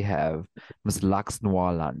 Beyoncés, we have Miss Lux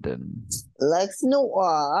Noir London. Lex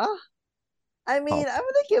Noir. I mean, Top. I'm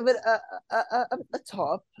gonna give it a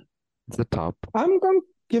top. It's the top. I'm gonna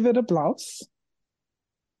give it a blouse.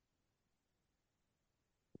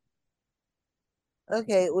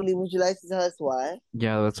 Okay, Uli, would you like to tell us why?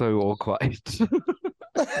 Yeah, that's why we're all quiet.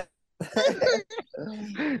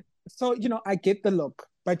 So, I get the look,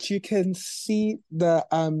 but you can see the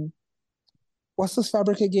what's this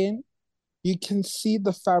fabric again? You can see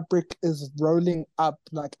the fabric is rolling up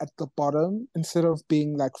like at the bottom instead of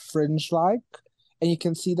being like fringe-like, and you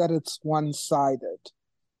can see that it's one-sided.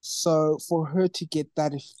 So for her to get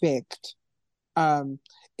that effect,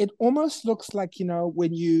 it almost looks like,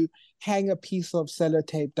 when you hang a piece of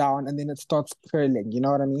sellotape down and then it starts curling, you know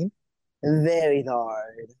what I mean? Very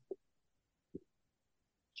hard.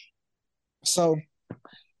 So,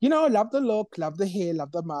 love the look, love the hair,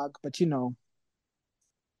 love the mug, but give me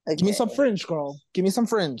Okay, some fringe, girl. Give me some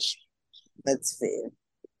fringe. that's fair.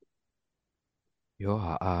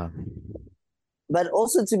 Yeah, But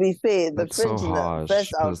also, to be fair, the that's so fringe in the harsh,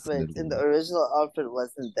 first outfit, in personally. the original outfit,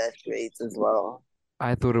 wasn't that great as well.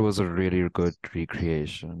 I thought it was a really good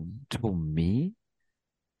recreation. To me,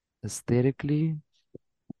 aesthetically,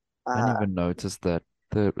 I didn't even notice that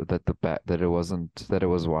it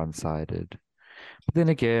was one-sided. But then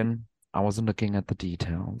again, I wasn't looking at the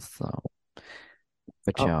details, so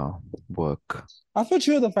but Oh. yeah, work. I thought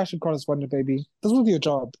you were the fashion correspondent, baby. This was your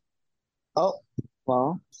job. Oh,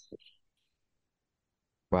 well,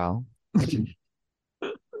 Well.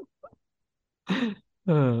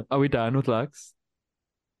 Are we done with Lux?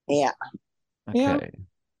 yeah. Yeah. Okay.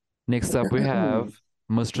 Next up, we have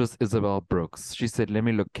Mistress Isabel Brooks. She said, "Let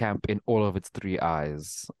me look camp in all of its three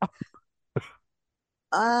eyes."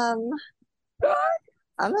 I'm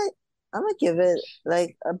gonna give it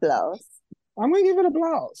like a blouse. I'm gonna give it a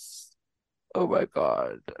blouse. Oh my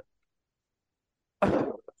God.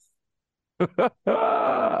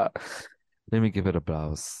 Let me give it a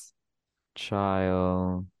blouse.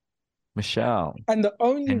 Child. Michelle, And the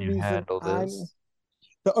only can you reason handle this?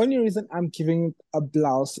 I'm giving it a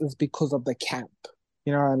blouse is because of the camp.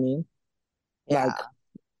 You know what I mean? Yeah. Like,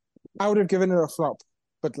 I would have given it a flop,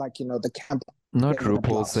 but the camp. Not gave it a RuPaul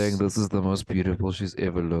blouse. saying this is the most beautiful she's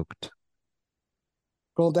ever looked.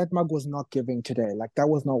 Girl, that mug was not giving today. Like, that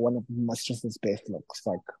was not one of Mistress's best looks.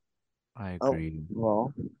 Like, I Oh, agree.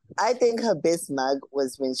 well, I think her best mug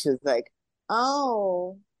was when she was like,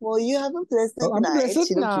 "Oh, well, you have a pleasant well, I'm a night." blessed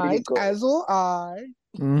She looked really night, good. as will I.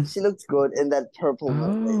 Mm. She looked good in that purple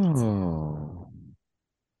moment.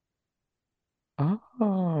 Oh.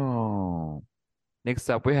 Oh. Next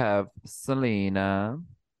up, we have Selena.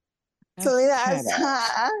 Selena Shut as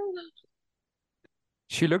up.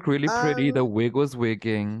 She looked really pretty. The um, wig was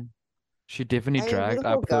wigging. She definitely I mean, dragged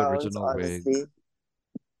beautiful up the gowns, original wig. honestly.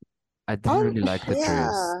 I didn't really like the dress.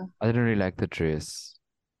 Yeah, I didn't really like the dress.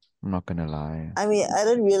 I'm not gonna lie. I mean, I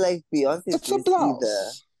didn't really like Beyonce's It's a dress either.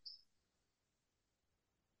 blouse.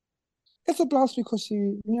 It's a blouse because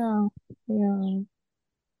yeah. I'm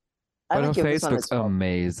But gonna her give this face one a looks top.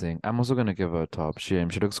 amazing. I'm also gonna give her a top. She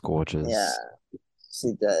looks gorgeous. Yeah,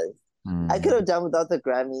 she does. I Mm. could have done without the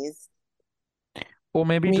Grammys. Or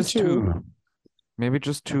maybe Me just too. two. Maybe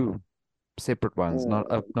just two separate ones. Not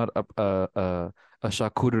a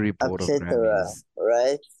charcuterie A board of plethora, Grammys.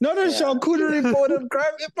 right? Not a Yeah. charcuterie board of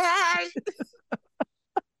Grammy pie.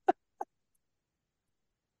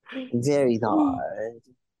 Very hard.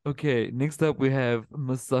 Okay, next up we have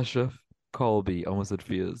Miss Sasha Colby, almost at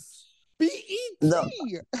Fierce. The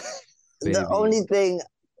BET. the only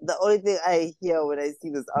thing I hear when I see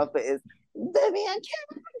this outfit is, "Baby, I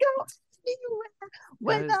can't go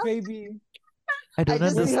when Guys, Baby. I I don't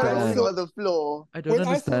just see her rolling understand. on the floor." I don't When I saw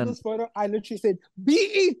understand. this photo, I literally said,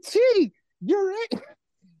 BET, you're right.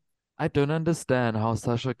 I don't understand how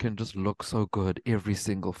Sasha can just look so good every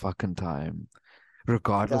single fucking time,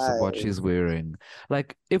 regardless of what she's Guys, wearing.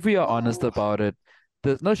 Like, if we are honest about it,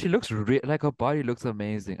 no, she looks like her body looks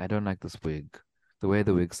amazing. I don't like this wig. The way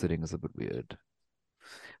the wig's sitting is a bit weird.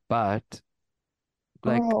 But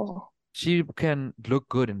like, Oh, she can look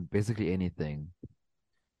good in basically anything.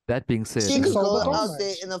 That being said, she she this could is sold go the out blouse.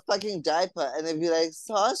 there garment. in a fucking diaper and they'd be like,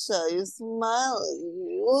 "Sasha, you smile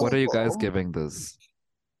What are you guys beautiful." giving this?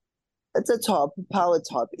 It's a top, power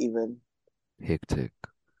top even. Hectic.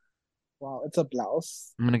 Wow, it's a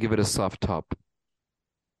blouse. I'm gonna give it a soft top.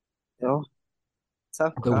 You know?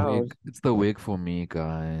 Tough The crowd. wig. It's the wig for me,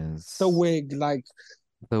 guys. The wig, like,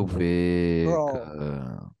 The wig.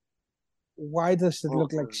 girl, why does it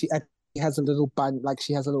look like she actually has a little bun, like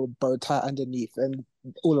she has a little bow tie underneath and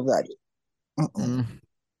all of that? Mm.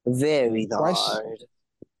 Very Why hard.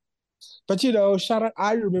 But you know, shout out,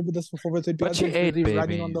 I remember this performance when But she Beyonce's ate, really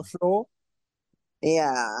running on baby. the floor.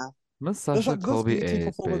 Yeah. Miss This Sasha this Colby E10 ate,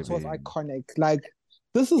 performance was baby. iconic. Like,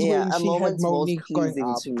 this is Yeah. when A she had moment most Monique going pleasing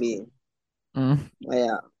up. to me. Mm.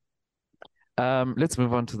 Yeah. Let's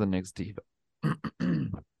move on to the next diva.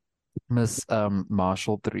 Miss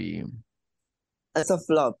Marshall 3. It's a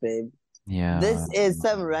flop, babe. Yeah. This is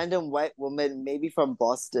some random white woman, maybe from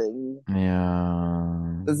Boston.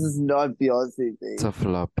 Yeah. This is not Beyonce, It's a babe.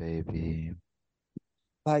 flop, baby.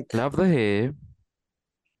 Like, Love the hair.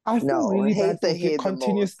 I feel No, really hate bad the for hair the most.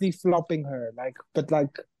 continuously flopping her. Like, but like,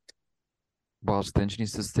 Well, then she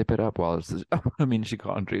needs to step it up. Well, I mean, she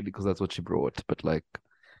can't really because that's what she brought. But like,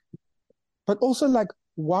 but also like,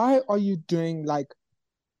 why are you doing like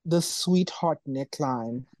the sweetheart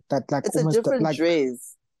neckline that like It's a almost different like,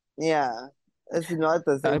 dress. Yeah. It's not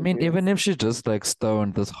the I same mean, even dress. if she just like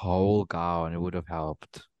stoned this whole gown, it would have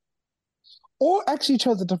helped. or actually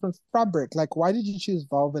chose a different fabric? Like, why did you choose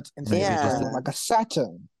velvet instead Maybe of just going Yeah. with like a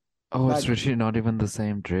satin? Oh, it's Like, really not even the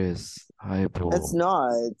same dress. Hi, It's bro.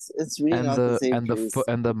 not. It's really And not the the same and the fur dress.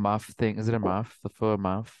 and the muff thing. Is it a muff? The fur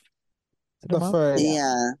muff? Is it a the muff? fur, yeah.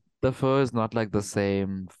 Yeah. The fur is not like the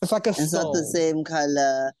same. It's like a It's not the stole. same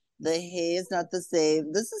color. The hair is not the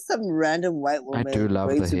same. This is some random white I do woman love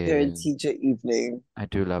going the to hair. parent teacher evening. I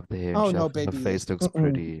do love the hair, and Oh she, no, her baby. face looks Mm-mm.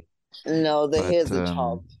 pretty. No, the But hair's a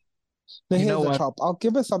top. The you know hair's a what? chop. I'll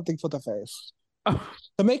give her something for the face.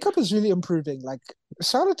 The makeup is really improving. Like,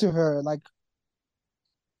 shout out to her. Like,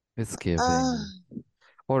 It's Ah, giving.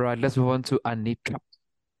 All right, let's move on to Anita.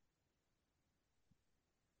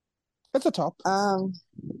 it's a top.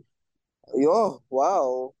 yo,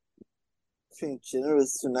 wow. Feeling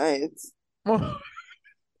generous tonight.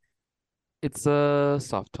 It's a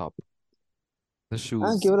soft top. The I'll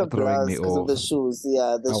shoes give it are a throwing me plus because of the off. shoes.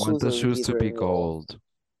 Yeah, the I want shoes the are shoes really to be throwing me off. gold.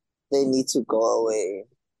 They need to go away.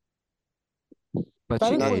 But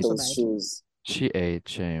she Valid Not point ate. those tonight. shoes. She ate.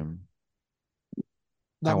 Shame.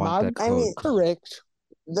 The I want that mug, I mean, coat. correct.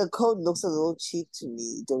 the coat looks a little cheap to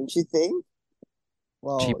me, don't you think?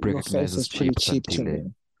 Well, Cheap your face recognizes is pretty cheap, cheap to Sandile.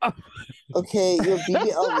 me. Okay, your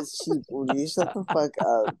BBL is cheap, Uli. Shut the fuck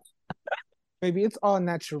up. Baby, it's all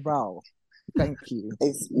natural. Thank you.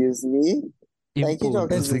 Excuse me. Thank you,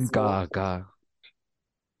 Dr. Impulse Zizou. gaga.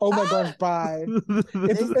 Oh my gosh, bye.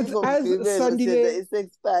 It's as Sandile It's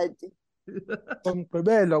expanding.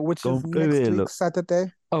 Somgqibelo, which is next Somgqibelo. week,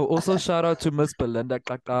 Saturday. Oh, also shout out to Miss Belinda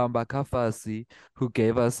Kakamba Kafasi, who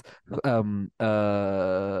gave us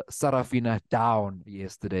Sarafina down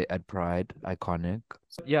yesterday at Pride. Iconic.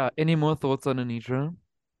 Yeah, any more thoughts on Anitra?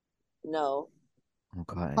 No.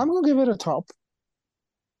 Okay. I'm gonna give it a top.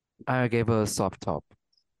 I gave her a soft top.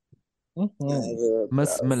 Mhm.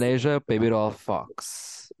 Miss Malaysia Baby Doll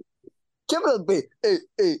Fox. Give it a bit.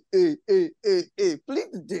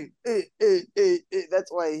 Please.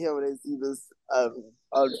 That's why I hear when I see this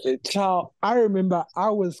outfit. Child, I remember I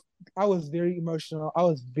was very emotional. I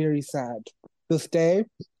was very sad this day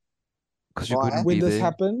Because you Why? couldn't when be this there.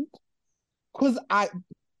 happened. Because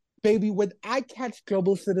baby, when I catch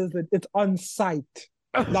Global Citizen, it's on site.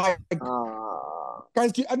 Like,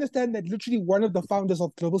 guys, do you understand that literally one of the founders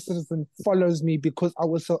of Global Citizen follows me because I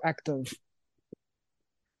was so active?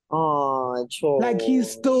 Oh, true. Like, he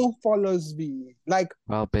still follows me. Like,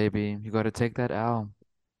 Well, baby, you got to take that L.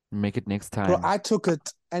 Make it next bro, time. I took it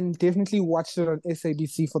and definitely watched it on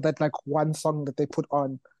SABC for that like one song that they put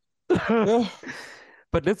on. Ugh.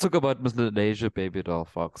 But let's talk about Miss Malaysia Baby Doll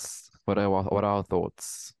Fox. What are our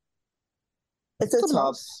thoughts? It's a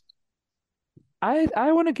top.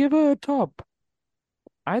 I want to give her a top.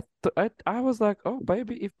 I was like, oh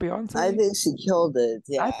baby, if Beyonce. I think she killed it.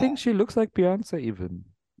 Yeah. I think she looks like Beyonce even.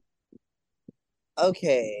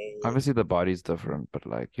 Okay. Obviously the body's different, but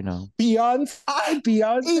like, you know. Beyonce. Evaan, you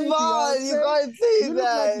can't say You look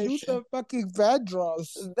that. like Luther fucking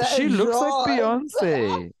Vandross. She looks like Vandross.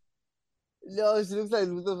 Beyonce. No, she looks like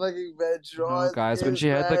Luther fucking Vandross. No, guys, when she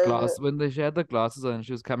had the glasses on,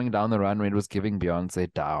 she was coming down the runway, it was giving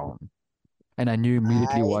Beyonce down. And I knew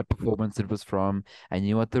immediately what performance it was from. I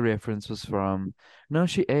knew what the reference was from. No,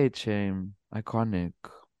 she ate. Shame. Iconic.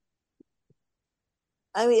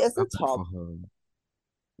 I mean, it's a Love that top. for her.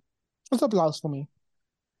 It's a blouse for me.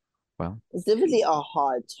 Well, It's definitely a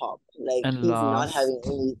hard top. Like, and he's not last having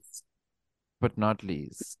any. but not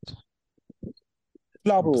least,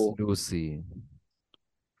 Flop. Miss Who? Lucy.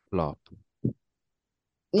 Flop. You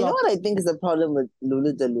know what I think is the problem with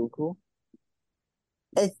Lulu Deluku?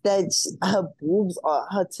 It's that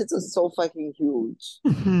her tits are so fucking huge.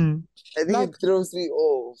 I think Like- it throws me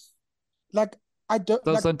off. Like, I don't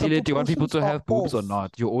So, like the Sandile, do you want people proportions to are have boobs or off.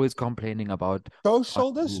 not? You're always complaining about Those hot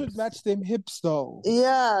shoulders should boobs. match them hips, though.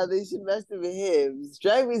 Yeah, they should match the hips.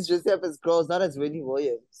 Drag Race dressed up as girls, not as Wendy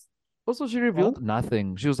Williams. Also, she revealed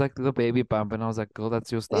nothing. She was like the baby bump, and I was like, girl,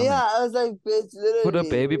 that's your stomach. Yeah, I was like, bitch, Put a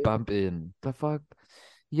baby literally. bump in. The fuck?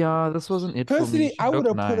 Yeah, this wasn't it for me. Personally, She I would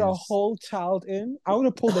looked have put a nice. whole child in. I would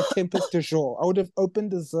have pulled a Tempest de jour. I would have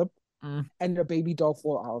opened the zip Mm. and the baby doll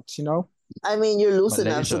fall out, you know? I mean, you're loose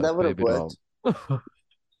enough, so Malaysia, that would have baby worked. doll.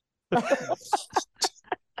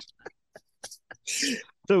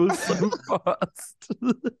 That was so fast.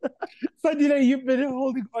 Sandile, you've been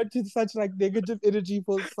holding on to such like negative energy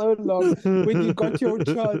for so long. When you got your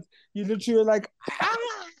chance, you literally were like, ah!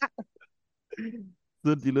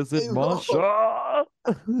 The dealer said, Ew. Marsha.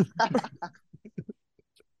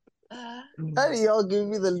 How do y'all give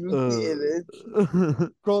me the Lucy image?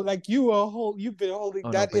 Girl, like you've been holding Oh,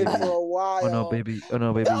 no, that in baby. for a while. Oh no, baby. Oh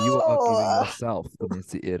no, baby. You are giving No, yourself the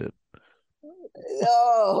messy edit.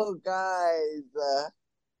 no, guys.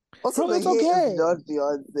 Also, Girl, the it's hair okay. is not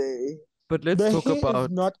Beyonce. But let's The talk hair about.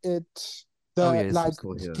 is not it. Oh The yes, like I'm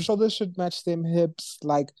still here. shoulders should match them hips,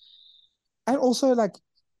 like, and also like,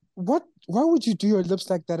 what? Why would you do your lips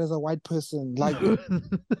like that as a white person? Like,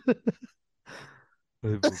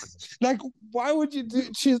 like, why would you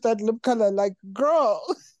choose that lip color? Like, girl.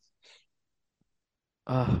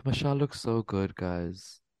 Michelle looks so good,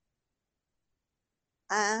 guys.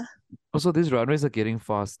 Ah, Also, these runways are getting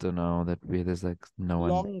faster now that there's like no one.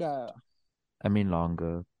 Longer. I mean,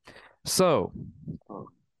 longer. So,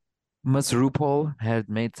 Miss RuPaul had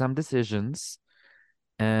made some decisions,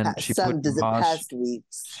 and she put past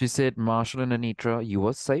weeks. She said, Marshall and Anitra, you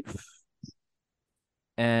were safe.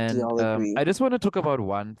 And Do y'all agree? I just want to talk about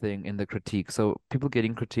one thing in the critique. So people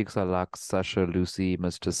getting critiques are like Sasha, Lucy,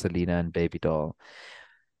 Mr. Selena, and Baby Doll.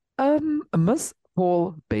 Miss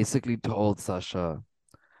Paul basically told Sasha,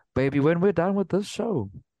 baby, when we're done with this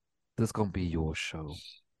show, this gonna be your show.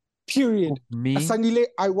 Period. Me? Sandile,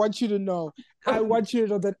 I want you to know. I want you to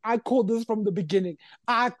know that I called this from the beginning.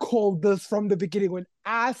 I called this from the beginning when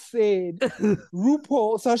I said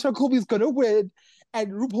RuPaul, Sasha Colby's gonna win,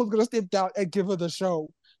 and RuPaul's gonna step down and give her the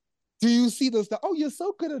show. Do you see this? Oh, you're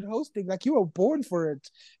so good at hosting. Like you were born for it.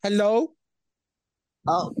 Hello?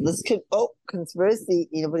 Oh, conspiracy,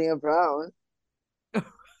 Nina Brown.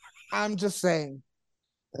 I'm just saying.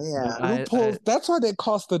 Yeah. RuPaul, that's why they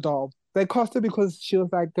cast the doll. They cast her because she was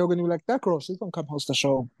like, they were gonna be like, that girl, she's gonna come host the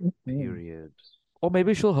show. Period. Or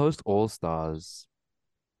maybe she'll host All Stars.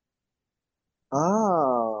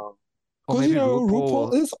 Oh. Or Because maybe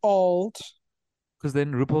RuPaul is old. Because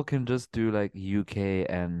then RuPaul can just do like UK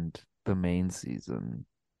and the main season.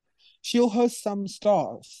 She'll host some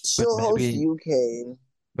stars. She'll host UK.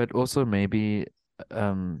 But also maybe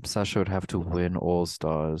Sasha would have to win All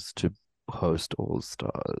Stars to host All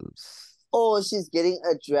Stars. Oh, she's getting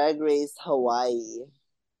a Drag Race Hawaii.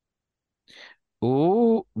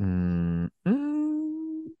 Oh,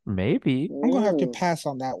 maybe. I'm gonna have to pass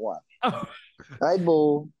on that one. Hi,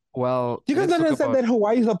 boo. Well, you guys understand that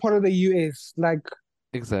Hawaii is a part of the US, like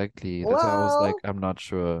exactly. That's why I was like, I'm not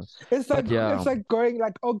sure. It's like yeah. it's like going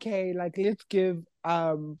like, okay, like let's give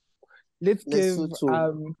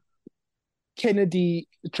Kennedy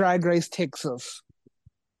Drag Race Texas.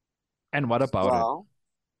 And what about it?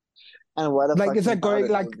 And what like it's like going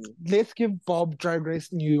like let's give Bob Drag Race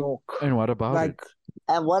New York. And what about it?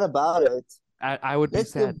 And what about it? I would be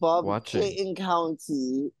sad give Bob watching Clayton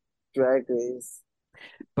County Drag Race.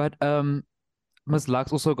 But Miss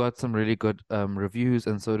Lux also got some really good reviews,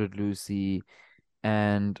 and so did Lucy.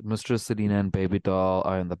 And Mistress Selena and Baby Doll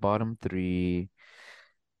are in the bottom 3.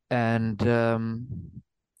 And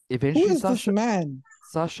eventually who is this man?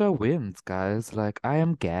 Sasha wins, guys. Like, I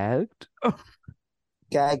am gagged.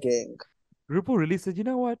 Gagging. RuPaul really said, you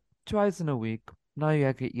know what? Twice in a week. Now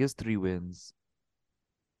here's 3 wins.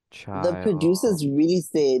 Child. The producers really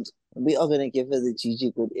said, we are going to give her the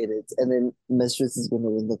Gigi good edit, and then Mistress is going to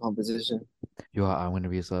win the competition. I'm going to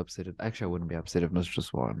be so upset. Actually, I wouldn't be upset if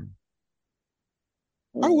Mistress won.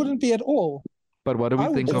 I wouldn't be at all. But what do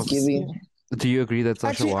we think of... Do you agree that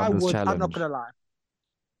Sasha won this challenge? I'm not going to lie.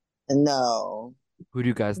 No. Who do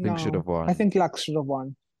you guys think should have won? I think Lux should have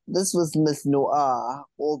won. This was Miss Noah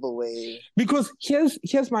all the way. Because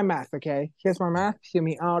here's my math, okay? Here's my math. Hear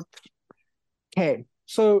me out. Okay.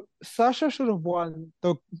 So Sasha should have won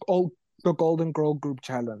the Golden Girl Group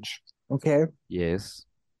Challenge. Okay? Yes.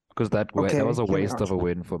 Because that was a waste of a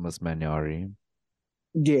win for Miss Magnari.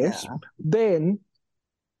 Yes. Yeah. Then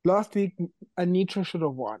last week Anitra should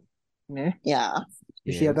have won. Yeah.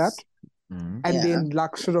 You hear that? And Yeah. then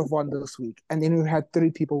Luck should have won this week. And then we had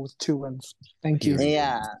 3 people with 2 wins. Thank you. Period.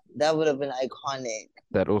 Yeah, that would have been iconic.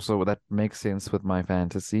 That makes sense with my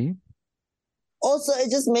fantasy. Also, it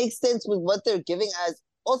just makes sense with what they're giving us.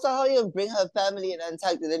 Also, how you bring her family in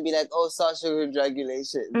Untucked and then be like, oh, Sasha,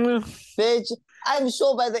 congratulations. Bitch, I'm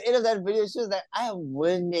sure by the end of that video, she was like, I am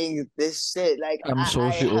winning this shit. Like, I'm sure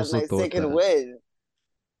I she have also my thought second that. win.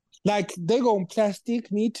 Like, they gonna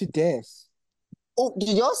plastic me to death. Oh, did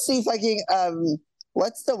y'all see fucking,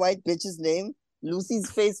 what's the white bitch's name?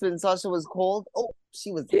 Lucy's face when Sasha was called? Oh,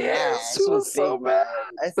 she was mad. She was so big mad.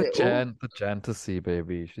 I said, The fantasy,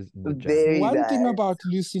 baby. She's in the Jan. very One thing bad. about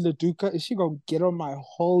Lucy LaDuca is she gonna get on my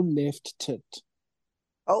whole left tit.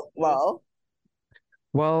 Oh, well.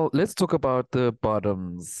 Well, let's talk about the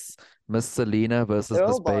bottoms. Miss Selena versus They're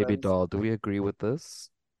Miss all Baby bottoms. Doll. Do we agree with this?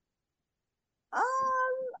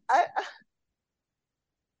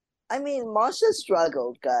 I mean, Marsha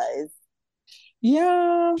struggled, guys.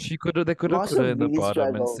 Yeah. They could have put Marsha her in the really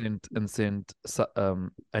bottom struggled. and sent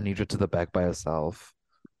Anitra to the back by herself.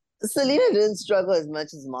 Selena didn't struggle as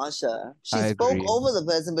much as Marsha. She I spoke agree. over the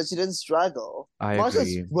person, but she didn't struggle. I Marsha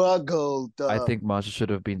agree. struggled. I think Marsha should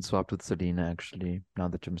have been swapped with Selena, actually, now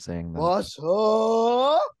that I'm saying that.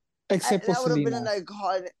 Marsha. Except for that would have been an Selena.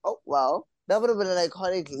 iconic. Oh well, that would have been an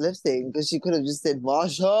iconic lip sync because she could have just said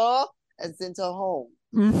Marsha and sent her home.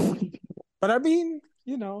 But I mean,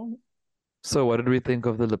 you know. So what did we think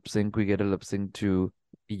of the lip sync? We get a lip sync to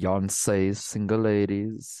Beyonce's Single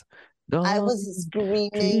Ladies. I was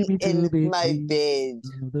screaming in my bed.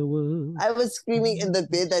 I was screaming in the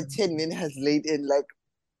bed that Tin Min has laid in. Like,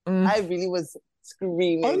 I really was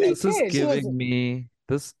screaming. Only Like,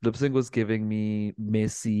 This lip sync was giving me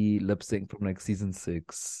messy lip sync from like season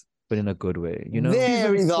 6, but in a good way, you know?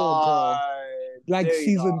 Very Season 4, girl. hard. Like Very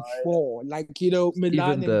season hard. 4. Like, you know,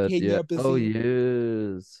 Milan Even and that, Kenya yeah. busy. Oh,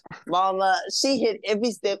 yes. Mama, she hit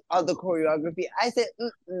every step of the choreography. I said,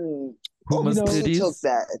 Who, oh, Miss she took Titties?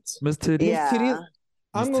 that. Miss Titties? Yeah. Miss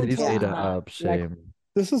I'm gonna Titties tell ate you her my, up, like, shame.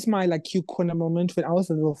 this is my like cute corner moment when I was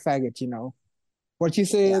a little faggot, you know. What you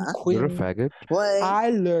said, Yeah. You're a Queen. faggot? What? I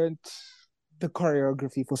learned the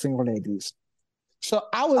choreography for Single Ladies. So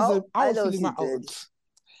I was feeling my oats.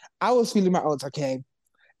 I was feeling my oats, okay.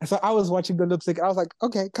 And so I was watching the lip sync. I was like,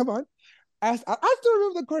 okay, come on. I still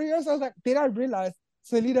remember the choreo. So I was like, then I realized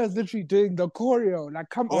Selena's literally doing the choreo. Like,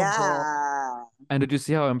 come on, girl. Yeah. And did you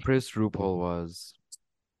see how impressed RuPaul was?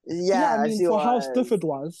 Yeah, I mean, she for was. how stiff it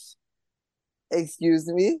was. Excuse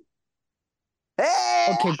me? Hey!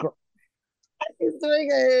 Okay, girl. She's doing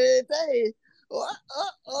it. Hey!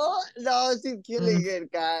 No, she's killing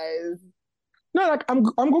it, guys. No, like I'm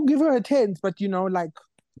gonna give her a 10, but you know, like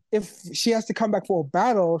if she has to come back for a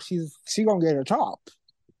battle, she gonna get a top.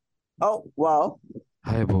 Oh, well.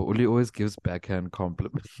 Hi, but Uli always gives backhand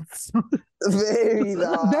compliments. Very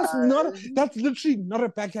That's large. that's literally not a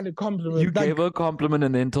backhanded compliment. You Like, gave her a compliment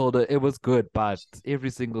and then told her it was good, but every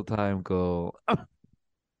single time, girl.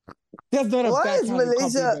 that's not a Why is backhanded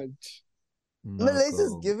Malaysia? compliment. No, Malaysia's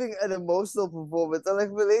girl. giving an emotional performance. I'm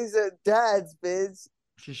like, Malaysia, dance, bitch.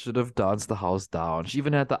 She should have danced the house down. She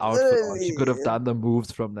even had the outfit on. She could have Literally. done the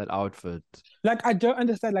moves from that outfit. Like, I don't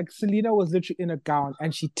understand. Like, Selena was literally in a gown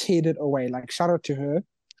and she teared it away. Like, shout out to her.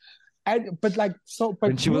 But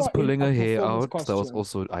When she you was are in pulling a her hair performance out, that was costume.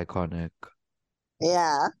 also iconic.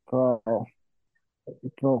 Yeah. Girl,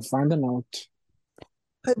 find a note.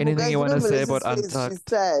 Hey, Anything guys, you want to know say Malaysia's about face? She Untucked?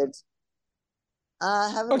 said,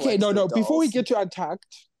 I haven't Okay, watched no. it, Before we dolls. get to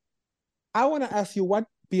Untucked, I want to ask you, what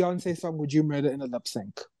Beyonce song would you murder in a lip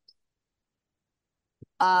sync?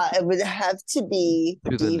 It would have to be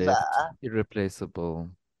To the Diva. left,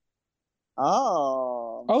 irreplaceable.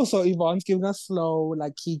 Oh, so Yvonne's giving us slow,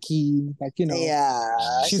 like Kiki, like, you know. Yeah.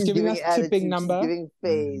 She's giving us attitude. tipping number. She's giving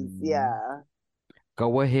phase. Mhm. Yeah.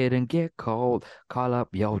 Go ahead and get cold. Call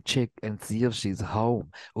up your chick and see if she's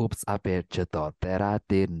home. Oops, I bet you thought that I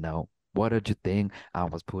didn't know. What did you think I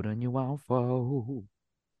was putting you on for?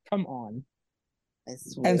 Come on. I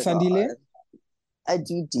swear And to Sandile? God. I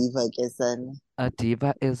do Diva, Jason. A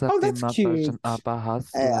diva is a Oh, that's female cute. version of a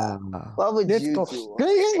hustler. Yeah. What would Let's you go. do?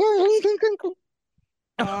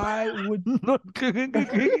 I would.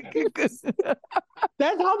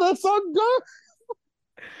 That's how the song goes.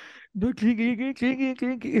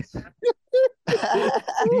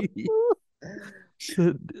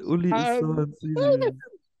 Uli is so unserious.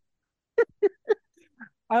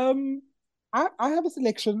 I have a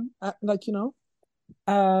selection. Like,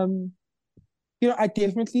 I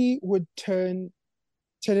definitely would turn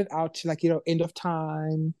it out to, like, End of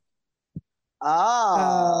Time.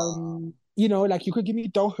 Oh. Like, you could give me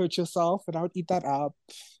Don't Hurt Yourself and I would eat that up.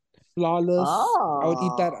 Flawless, I would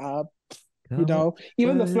eat that up. You know,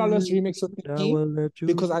 even the flawless remix with I Nicki, will let you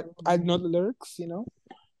because I go. know the lyrics, you know.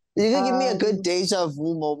 You can give me a good deja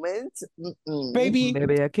vu moment. Baby,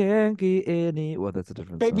 Maybe I can't get any. Well, that's a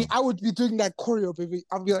different baby, song. I would be doing that choreo, baby.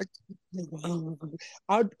 I'd be like,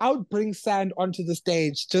 I would bring sand onto the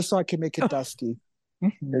stage just so I can make it dusty.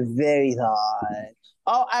 Very hard.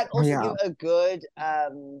 Oh, I'd also give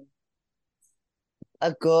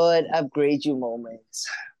a good upgrade you moment.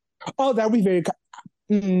 Oh, that would be very.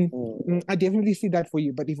 I definitely see that for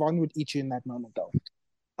you, but Evaan would eat you in that moment, though.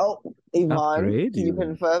 Oh, Evaan, Upgrade can you you.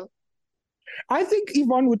 confirm? I think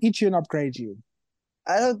Evaan would eat you and upgrade you.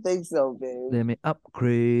 I don't think so, babe. Let me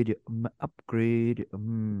upgrade you. Upgrade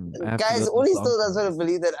you. I have to Guys, learn the Uli song still doesn't first.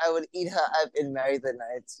 believe that I would eat her up in Marry the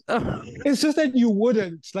Night. It's just that you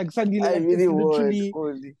wouldn't. Like, Sandile, I like, really it's would, literally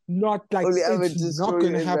Uli. not like Uli, I would it's not destroy you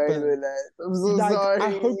gonna in Marry the happen. Night. I'm so Like, sorry. I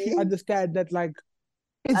hope you understand that, like,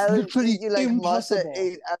 it's I would literally eat you like Marsha impossible.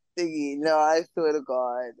 ate up thingy. No, I swear to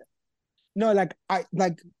God. No, like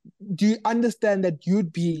do you understand that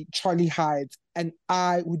you'd be Charlie Hyde and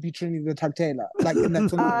I would be Trinity the Tuck Taylor? Like in that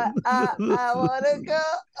scenario. I wanna go.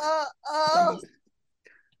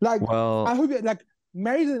 Like Well, I hope you like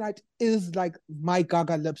Marry the Night is like my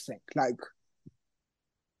Gaga lip sync. Like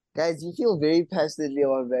Guys, you feel very passionately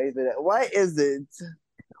about Marry the Night. Why is it?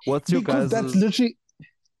 what's your because guys' that's literally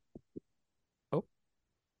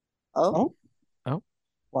Oh, oh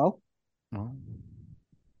well. Oh,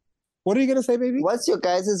 What are you gonna say, baby? what's your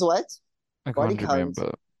guys' what? I Body can't count.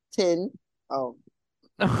 remember. 10. Oh.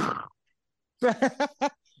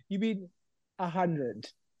 You mean 100.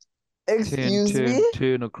 Excuse me?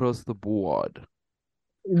 10 across the board.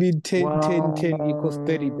 You mean 10 equals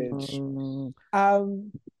 30, bitch.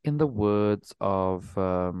 In the words of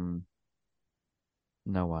no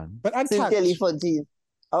one. But Cynthia untouched. Lee Fontaine.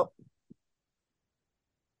 Oh.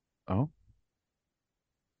 Oh.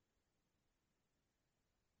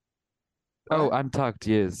 What? Oh, Untucked,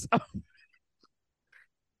 yes.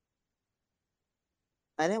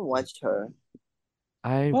 I didn't watch her.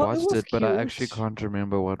 I Well, it watched was it, but I actually cute. can't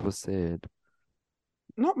remember what was said.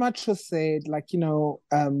 Not much was said. Like, you know,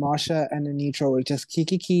 Marsha and Anitra were just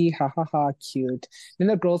kiki, ha ha ha, cute. Then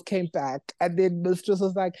the girls came back, and then Mistress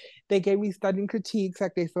was like, they gave me stunning critiques,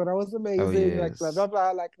 like they thought I was amazing, like blah yes. blah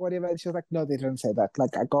blah, like whatever. And she was like, no, they didn't say that.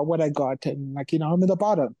 Like I got what I got, and like you know, I'm in the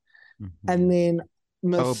bottom. And Mhm. then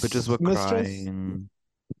Oh, bitches were Mistress, crying.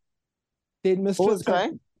 then Who was Mistress, like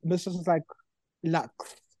crying? Mistress was like,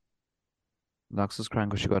 Lux. Lux was crying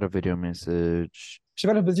because she got a video message. She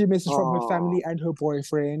got a video message from her Oh, family and her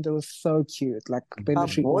boyfriend. It was so cute. Like they her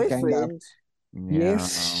literally all ganged up. boyfriend.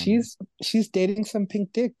 Yes, Yeah. she's dating some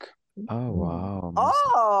pink dick. Oh, wow.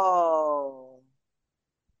 Oh.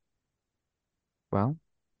 Well,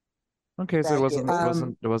 okay, so it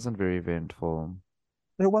Faggot. wasn't very eventful.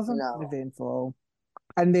 It wasn't No. eventful.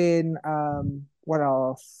 And then what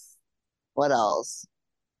else? What else?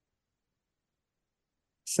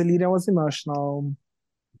 Selena was emotional.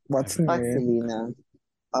 What's Fuck new? Selena.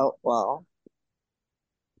 Oh, well.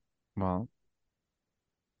 Well,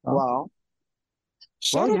 Wow.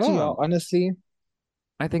 Shout out to yeah. y'all, honestly.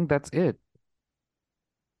 I think that's it.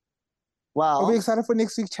 Are we Well, excited for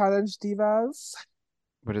next week's challenge, divas?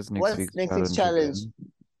 What is next what's week's next week's challenge challenge?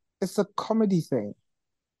 again? It's a comedy thing.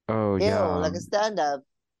 Oh, Ew, yeah. like a stand-up.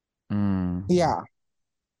 Yeah.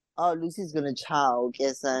 Oh, Lucy's gonna chow,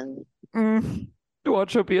 guess and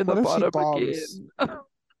Watch her be in the What if she bottom bombs? again.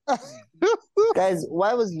 guys,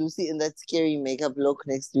 why was Lucy in that scary makeup look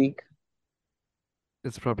next week?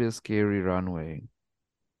 It's probably a scary runway.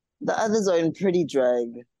 The others are in pretty drag.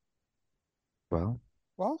 Well,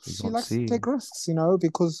 Well, we she will likes to see. take risks, you know,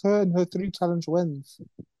 because her and her 3 challenge wins.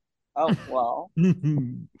 Oh, well.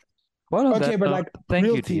 Well, on Okay, that but note, like thank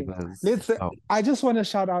real you, team. divas. Let's. Oh, I just want to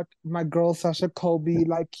shout out my girl Sasha Colby.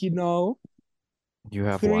 Like you know, you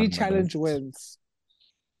have 3 1 challenge minute. wins.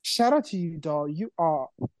 Shout out to you, doll. You are.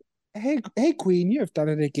 Hey, Queen. You have done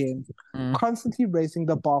it again. Mm. Constantly raising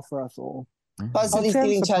the bar for us all. Constantly I'll say I'm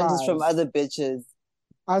stealing challenges from surprised. other bitches.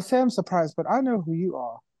 I'll say I'm surprised, but I know who you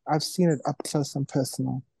are. I've seen it up close and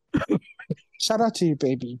personal. Shout out to you,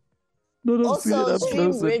 baby. Not have seen it Also, up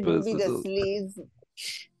stream close and Red Ruby the personal. sleeves.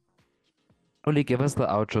 Only give us the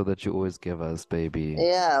outro that you always give us, baby.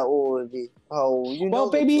 Yeah, oh, you know Well,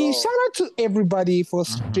 the baby, drill. shout out to everybody for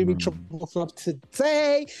streaming Triple Flop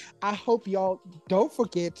today. I hope y'all don't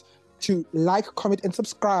forget to like, comment, and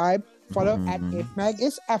subscribe. Follow at FMAG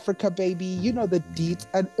is Africa, baby. You know the deets.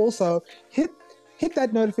 And also hit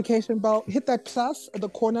that notification bell, hit that plus at the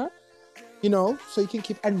corner, you know, so you can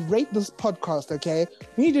keep and rate this podcast, okay?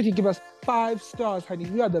 We need you to give us 5 stars, honey.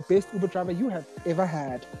 We are the best Uber driver you have ever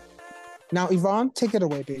had. Now, Evaan, take it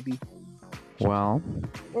away, baby. Well,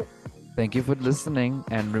 thank you for listening,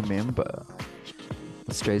 and remember,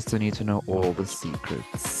 strays don't need to know all the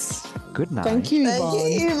secrets. Good night. Thank you, Thank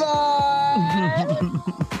Evaan. you, Evaan.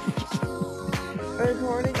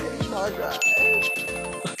 Recording in progress.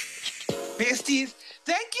 Besties,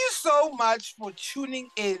 thank you so much for tuning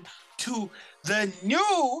in to the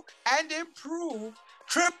new and improved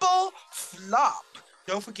Triple Flop.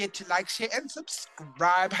 Don't forget to like, share, and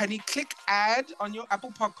subscribe, honey. Click add on your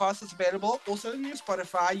Apple Podcast. It's available. Also on your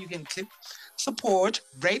Spotify. You can click support,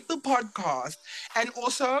 rate the podcast, and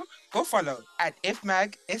also go follow at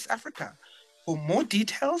FMAG Africa for more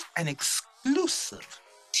details and exclusive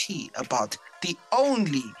tea about the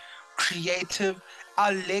only creative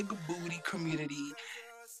leg booty community,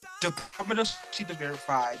 Department of State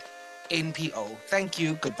verified NPO. Thank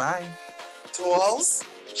you. Goodbye. Tools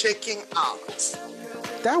checking out.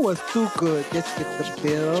 That was too good. Let's get the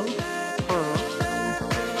bill.